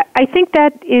 I think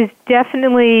that is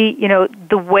definitely,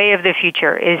 the way of the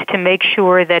future is to make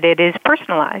sure that it is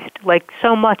personalized. Like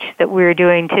so much that we're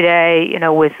doing today,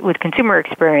 with consumer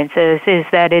experiences, is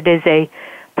that it is a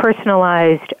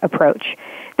personalized approach.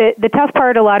 The tough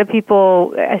part a lot of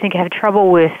people, I think, have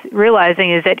trouble with realizing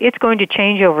is that it's going to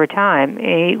change over time.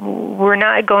 We're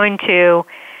not going to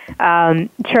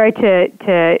try to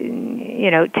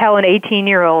tell an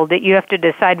 18-year-old that you have to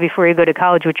decide before you go to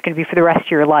college which is going to be for the rest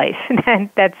of your life. And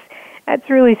that's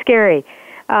really scary.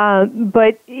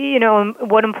 But,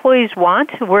 what employees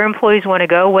want, where employees want to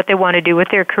go, what they want to do with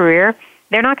their career,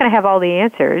 they're not going to have all the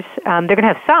answers. They're going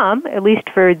to have some, at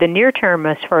least for the near term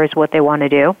as far as what they want to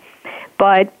do.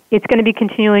 But it's going to be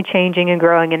continually changing and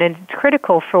growing, and it's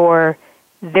critical for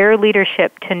their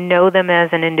leadership to know them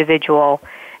as an individual,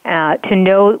 to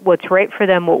know what's right for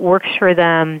them, what works for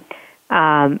them,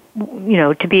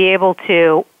 to be able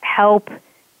to help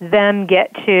them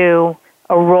get to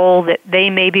a role that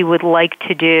they maybe would like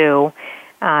to do,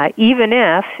 even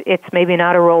if it's maybe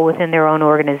not a role within their own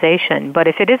organization. But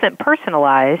if it isn't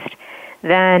personalized,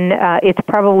 then it's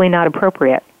probably not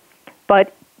appropriate.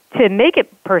 But to make it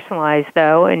personalized,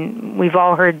 though, and we've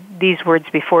all heard these words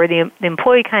before, the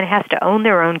employee kind of has to own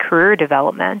their own career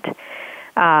development.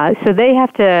 So they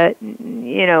have to,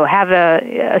 have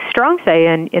a strong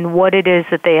say in what it is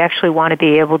that they actually want to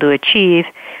be able to achieve,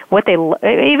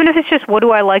 even if it's just what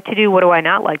do I like to do, what do I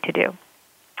not like to do.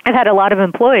 I've had a lot of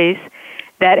employees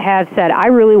that have said, I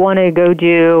really want to go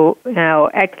do,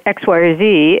 X, Y, or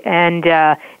Z, and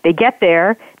they get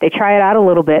there, they try it out a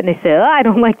little bit, and they say, I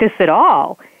don't like this at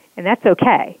all. And that's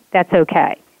okay. That's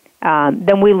okay.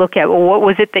 Then we look at, what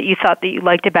was it that you thought that you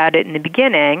liked about it in the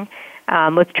beginning?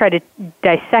 Let's try to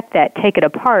dissect that, take it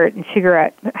apart, and figure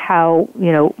out how,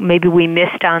 maybe we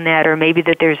missed on that, or maybe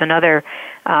that there's another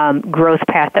growth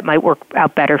path that might work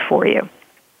out better for you.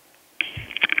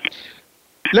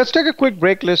 Let's take a quick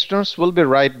break, listeners. We'll be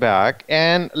right back.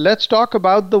 And let's talk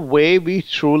about the way we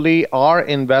truly are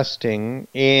investing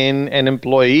in an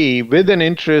employee with an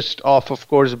interest of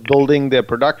course, building their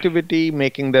productivity,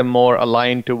 making them more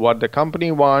aligned to what the company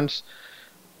wants.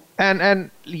 And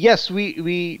yes,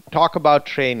 we talk about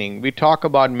training. We talk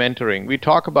about mentoring. We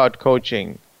talk about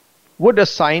coaching. Would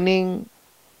assigning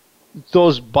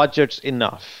those budgets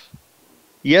enough?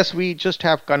 Yes, we just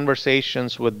have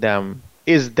conversations with them.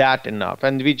 Is that enough?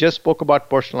 And we just spoke about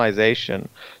personalization.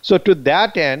 So to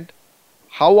that end,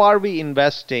 how are we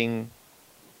investing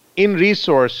in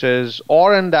resources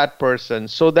or in that person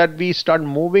so that we start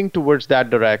moving towards that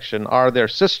direction? Are there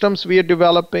systems we are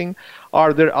developing?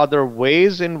 Are there other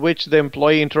ways in which the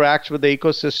employee interacts with the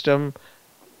ecosystem?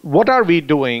 What are we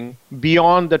doing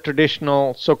beyond the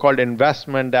traditional so-called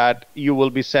investment that you will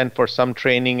be sent for some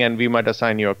training and we might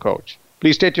assign you a coach?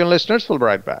 Please stay tuned, listeners. We'll be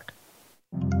right back.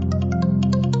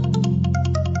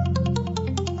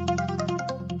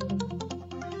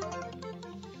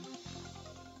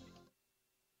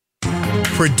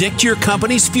 Predict your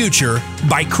company's future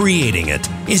by creating it.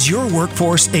 Is your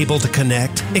workforce able to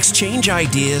connect, exchange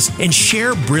ideas, and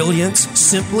share brilliance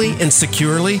simply and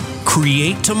securely?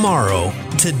 Create tomorrow,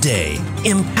 today.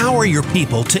 Empower your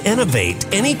people to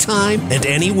innovate anytime and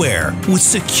anywhere with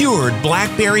secured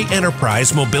BlackBerry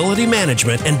Enterprise mobility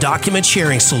management and document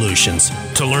sharing solutions.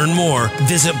 To learn more,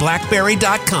 visit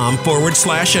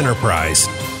blackberry.com/enterprise.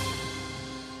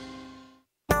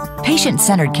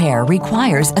 Patient-centered care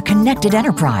requires a connected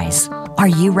enterprise. Are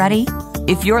you ready?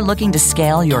 If you're looking to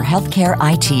scale your healthcare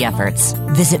IT efforts,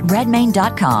 visit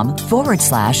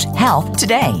redmain.com/health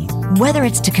today. Whether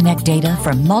it's to connect data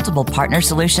from multiple partner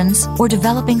solutions or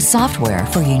developing software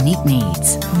for unique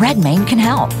needs, Redmain can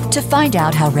help. To find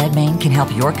out how Redmain can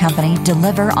help your company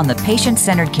deliver on the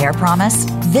patient-centered care promise,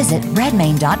 visit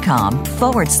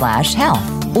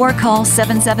redmain.com/health or call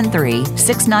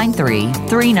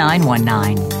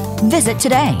 773-693-3919. Visit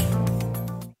today.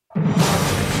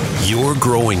 Your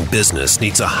growing business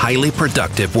needs a highly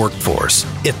productive workforce,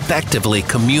 effectively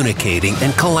communicating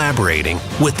and collaborating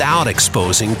without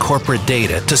exposing corporate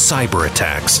data to cyber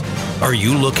attacks. Are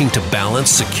you looking to balance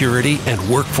security and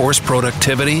workforce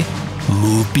productivity?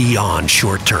 Move beyond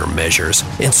short-term measures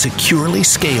and securely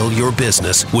scale your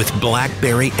business with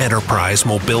BlackBerry Enterprise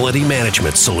Mobility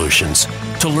Management Solutions.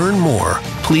 To learn more,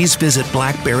 please visit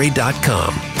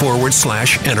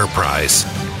blackberry.com/enterprise.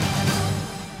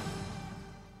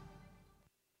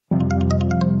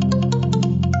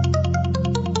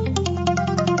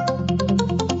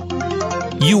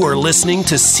 You are listening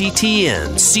to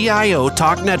CTN CIO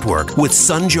Talk Network with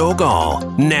Sanjog Aul.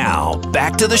 Now,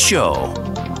 back to the show.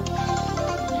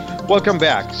 Welcome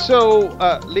back. So,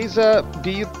 Lisa, do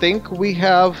you think we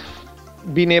have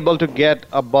been able to get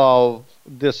above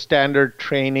the standard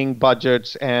training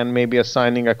budgets and maybe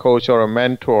assigning a coach or a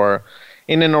mentor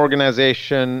in an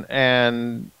organization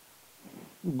and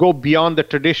go beyond the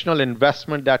traditional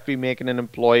investment that we make in an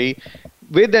employee?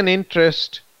 with an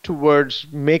interest towards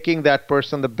making that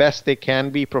person the best they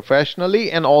can be professionally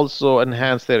and also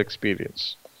enhance their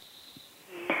experience?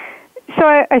 So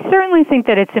I certainly think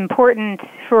that it's important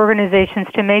for organizations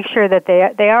to make sure that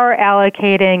they are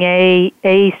allocating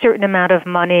a certain amount of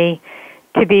money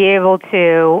to be able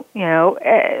to,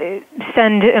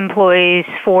 send employees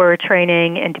for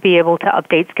training and to be able to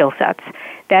update skill sets.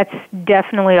 That's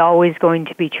definitely always going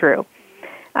to be true.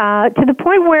 To the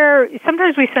point where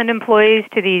sometimes we send employees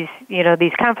to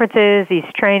these conferences, these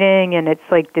training, and it's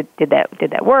like, did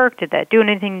that work? Did that do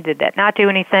anything? Did that not do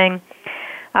anything?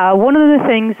 One of the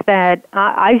things that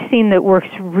I've seen that works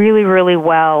really, really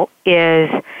well is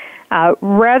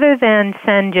rather than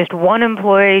send just one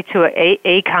employee to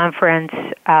a conference,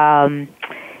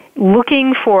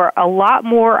 looking for a lot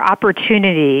more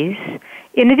opportunities,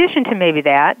 in addition to maybe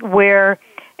that, where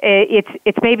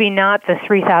it's maybe not the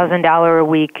 $3,000 a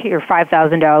week or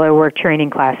 $5,000 work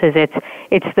training classes.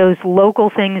 It's those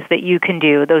local things that you can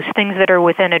do, those things that are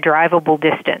within a drivable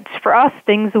distance. For us,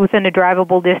 things within a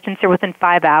drivable distance are within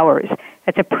 5 hours.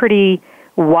 That's a pretty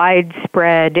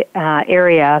widespread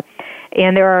area.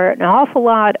 And there are an awful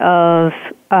lot of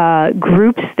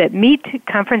groups that meet,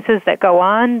 conferences that go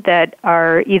on that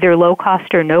are either low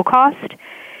cost or no cost.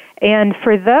 And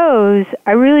for those,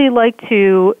 I really like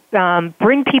to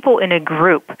bring people in a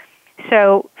group.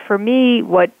 So for me,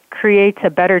 what creates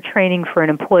a better training for an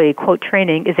employee, quote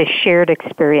training, is a shared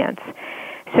experience.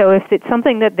 So if it's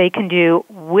something that they can do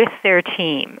with their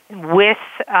team, with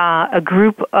a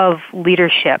group of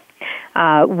leadership,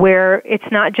 where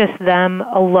it's not just them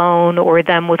alone or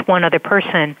them with one other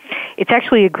person, it's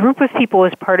actually a group of people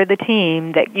as part of the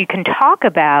team that you can talk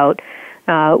about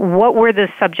what were the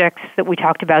subjects that we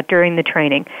talked about during the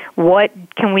training? What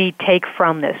can we take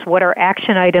from this? What are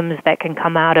action items that can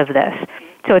come out of this?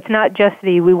 So it's not just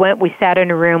we sat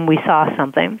in a room, we saw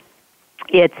something.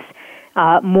 It's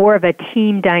more of a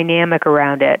team dynamic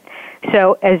around it.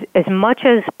 So as much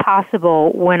as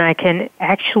possible, when I can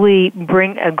actually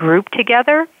bring a group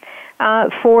together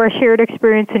for a shared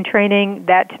experience and training,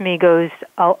 that to me goes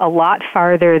a lot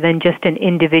farther than just an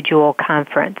individual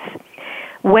conference.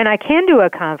 When I can do a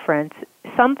conference,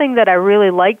 something that I really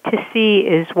like to see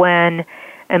is when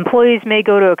employees may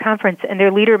go to a conference and their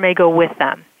leader may go with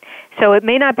them. So it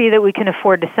may not be that we can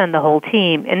afford to send the whole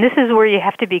team. And this is where you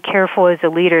have to be careful as a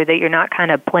leader that you're not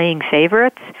kind of playing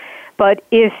favorites. But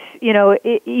if,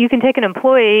 you can take an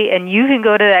employee and you can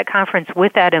go to that conference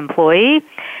with that employee,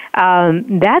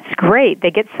 that's great. They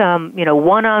get some,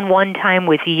 one-on-one time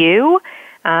with you.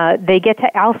 They get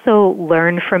to also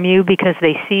learn from you because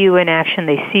they see you in action.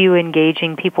 They see you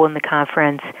engaging people in the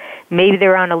conference. Maybe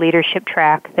they're on a leadership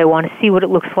track. They want to see what it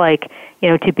looks like,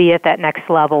 to be at that next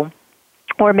level.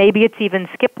 Or maybe it's even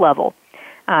skip level.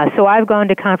 So I've gone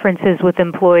to conferences with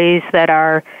employees that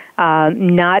are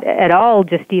not at all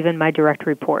just even my direct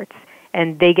reports.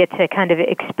 And they get to kind of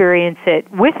experience it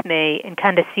with me and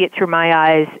kind of see it through my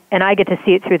eyes, and I get to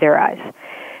see it through their eyes.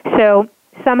 So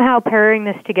somehow pairing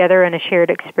this together in a shared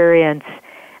experience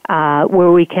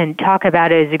where we can talk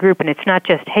about it as a group, and it's not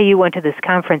just, hey, you went to this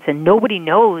conference and nobody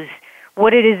knows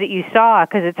what it is that you saw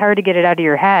because it's hard to get it out of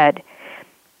your head.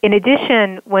 In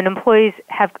addition, when employees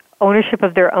have ownership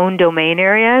of their own domain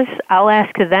areas, I'll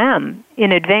ask them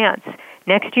in advance,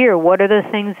 next year, what are the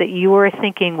things that you were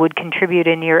thinking would contribute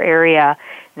in your area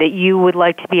that you would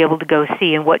like to be able to go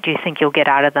see, and what do you think you'll get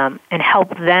out of them? And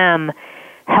help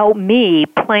me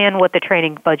plan what the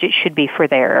training budget should be for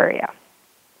their area.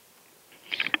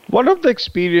 One of the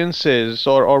experiences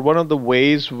or one of the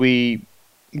ways we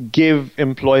give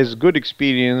employees good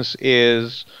experience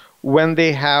is when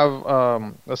they have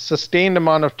a sustained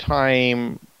amount of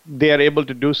time, they are able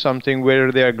to do something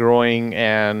where they are growing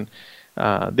and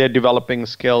they're developing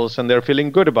skills and they're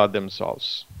feeling good about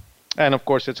themselves. And of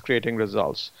course, it's creating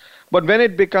results. But when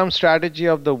it becomes strategy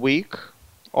of the week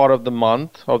or of the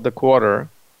month, of the quarter,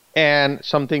 and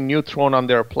something new thrown on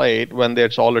their plate when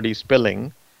it's already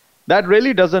spilling, that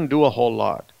really doesn't do a whole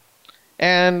lot.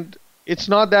 And it's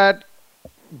not that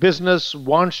business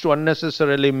wants to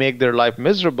unnecessarily make their life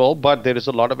miserable, but there is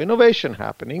a lot of innovation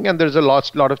happening and there's a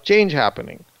lot of change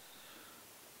happening.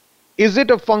 Is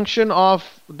it a function of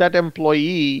that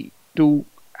employee to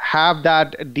have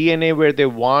that DNA where they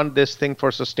want this thing for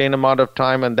a sustained amount of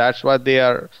time and that's why they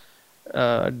are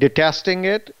detesting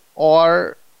it?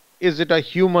 Or is it a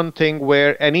human thing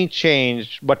where any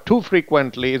change, but too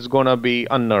frequently, is going to be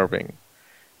unnerving?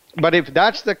 But if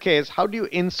that's the case, how do you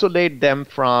insulate them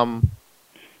from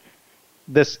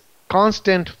this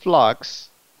constant flux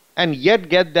and yet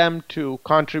get them to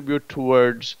contribute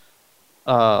towards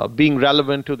being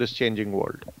relevant to this changing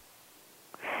world?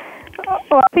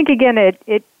 Well, I think, again,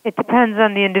 it depends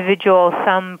on the individual.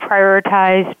 Some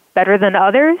prioritize better than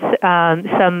others.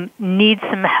 Some need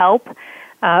some help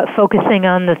focusing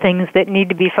on the things that need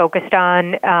to be focused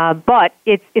on. But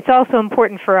it's also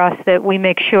important for us that we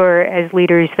make sure as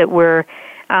leaders that we're,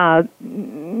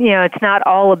 it's not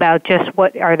all about just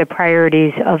what are the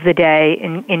priorities of the day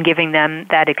in giving them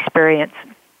that experience.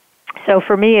 So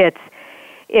for me,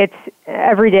 it's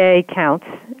every day counts.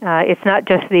 It's not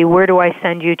just the where do I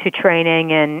send you to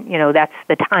training and, that's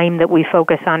the time that we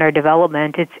focus on our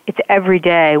development. It's every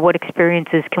day. What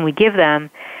experiences can we give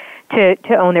them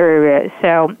to own their areas?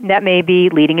 So that may be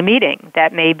leading a meeting.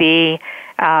 That may be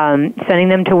sending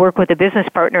them to work with a business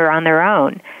partner on their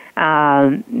own.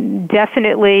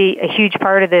 Definitely a huge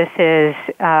part of this is,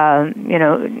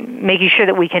 making sure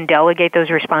that we can delegate those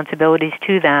responsibilities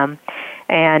to them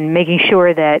and making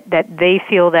sure that they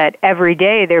feel that every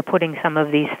day they're putting some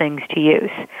of these things to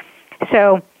use.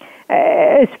 So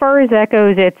as far as that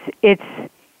goes, it's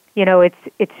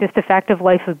just a fact of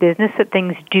life of business that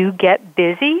things do get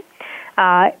busy.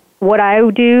 What I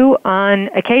do on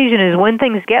occasion is when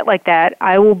things get like that,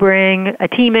 I will bring a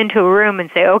team into a room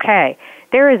and say, okay,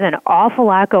 there is an awful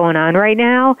lot going on right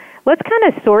now. Let's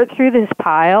kind of sort through this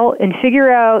pile and figure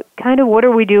out kind of what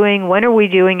are we doing, when are we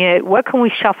doing it, what can we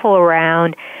shuffle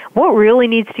around, what really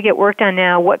needs to get worked on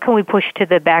now, what can we push to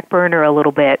the back burner a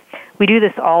little bit. We do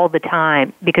this all the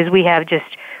time because we have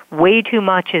just way too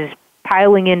much is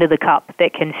piling into the cup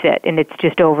that can fit, and it's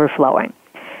just overflowing.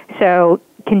 So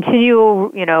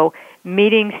continual,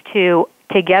 meetings to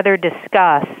together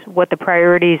discuss what the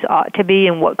priorities ought to be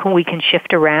and what we can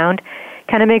shift around.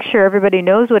 Kind of make sure everybody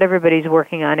knows what everybody's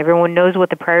working on. Everyone knows what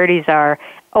the priorities are.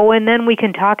 Oh, and then we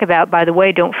can talk about, by the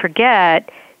way, don't forget,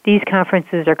 these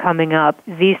conferences are coming up.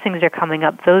 These things are coming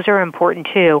up. Those are important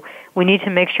too. We need to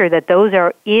make sure that those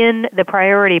are in the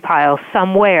priority pile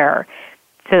somewhere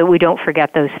so that we don't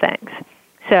forget those things.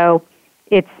 So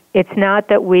it's not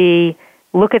that we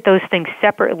look at those things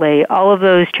separately. All of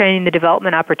those training the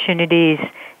development opportunities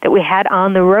that we had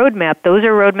on the roadmap, those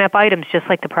are roadmap items just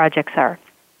like the projects are.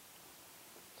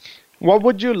 What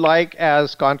would you like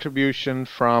as contribution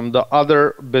from the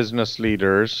other business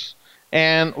leaders,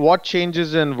 and what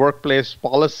changes in workplace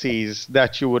policies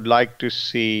that you would like to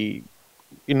see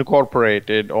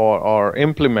incorporated or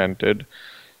implemented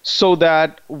so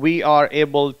that we are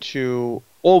able to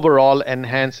overall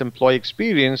enhance employee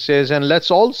experiences? And let's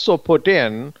also put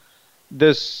in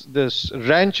this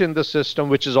wrench in the system,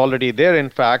 which is already there,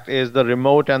 in fact, is the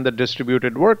remote and the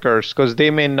distributed workers, because they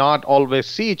may not always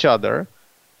see each other.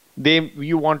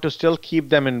 You want to still keep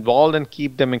them involved and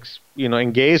keep them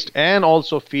engaged and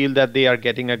also feel that they are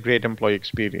getting a great employee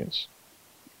experience.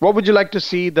 What would you like to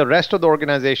see the rest of the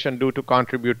organization do to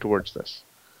contribute towards this?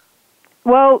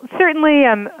 Well, certainly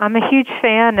I'm a huge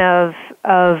fan of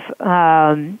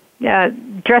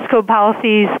dress code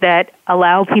policies that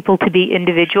allow people to be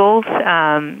individuals.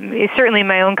 Certainly in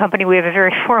my own company we have a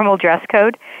very formal dress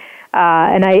code.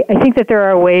 And I think that there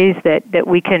are ways that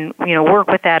we can work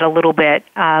with that a little bit.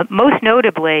 Most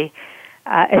notably,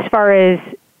 as far as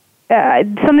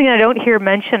something I don't hear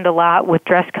mentioned a lot with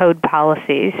dress code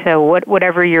policies. So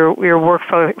whatever your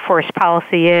workforce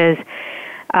policy is,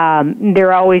 there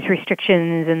are always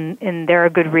restrictions, and there are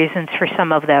good reasons for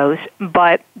some of those.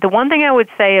 But the one thing I would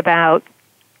say about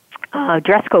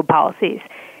dress code policy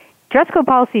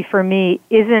for me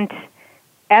isn't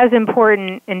as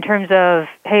important in terms of,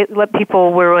 hey, let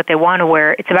people wear what they want to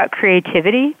wear. It's about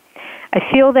creativity. I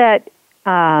feel that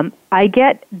I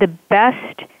get the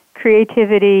best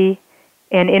creativity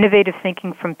and innovative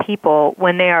thinking from people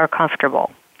when they are comfortable.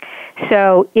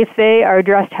 So if they are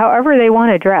dressed however they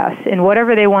want to dress and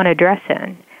whatever they want to dress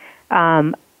in,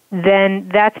 then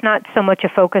that's not so much a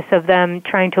focus of them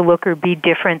trying to look or be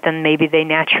different than maybe they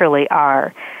naturally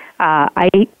are.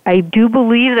 I do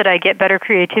believe that I get better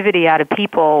creativity out of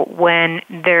people when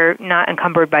they're not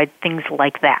encumbered by things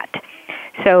like that.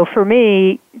 So for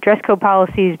me, dress code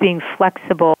policies being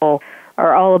flexible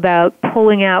are all about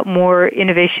pulling out more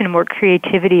innovation and more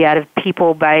creativity out of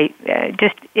people by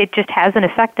it just has an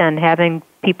effect on having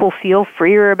people feel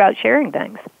freer about sharing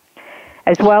things,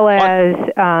 as well as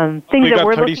things that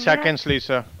we're looking at. We got 30 seconds,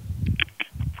 Lisa.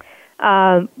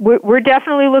 We're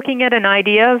definitely looking at an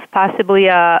idea of possibly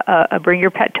a bring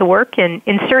your pet to work in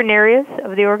certain areas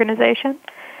of the organization.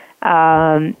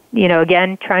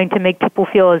 Again, trying to make people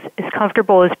feel as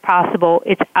comfortable as possible.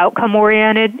 It's outcome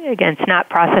oriented. Again, it's not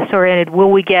process oriented. Will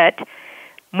we get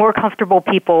more comfortable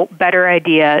people, better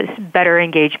ideas, better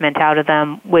engagement out of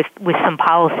them with some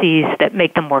policies that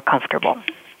make them more comfortable?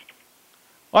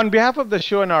 On behalf of the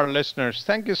show and our listeners,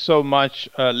 thank you so much,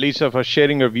 Lisa, for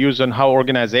sharing your views on how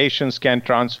organizations can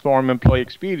transform employee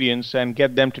experience and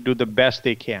get them to do the best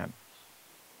they can.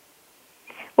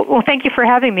 Well, thank you for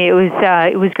having me. It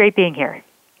was great being here.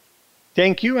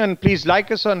 Thank you, and please like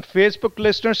us on Facebook,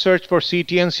 listeners. Search for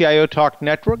CTN CIO Talk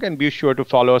Network, and be sure to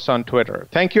follow us on Twitter.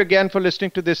 Thank you again for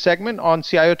listening to this segment on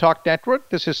CIO Talk Network.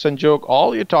 This is Sanjog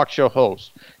Aul, your talk show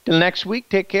host. Till next week,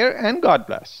 take care and God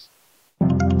bless.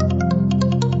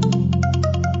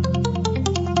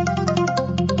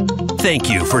 Thank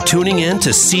you for tuning in to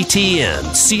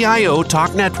CTN CIO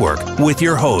Talk Network with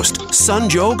your host,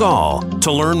 Sanjog Aul.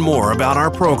 To learn more about our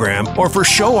program or for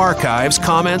show archives,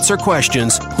 comments, or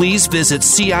questions, please visit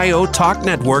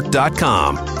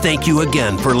CIOTalkNetwork.com. Thank you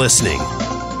again for listening.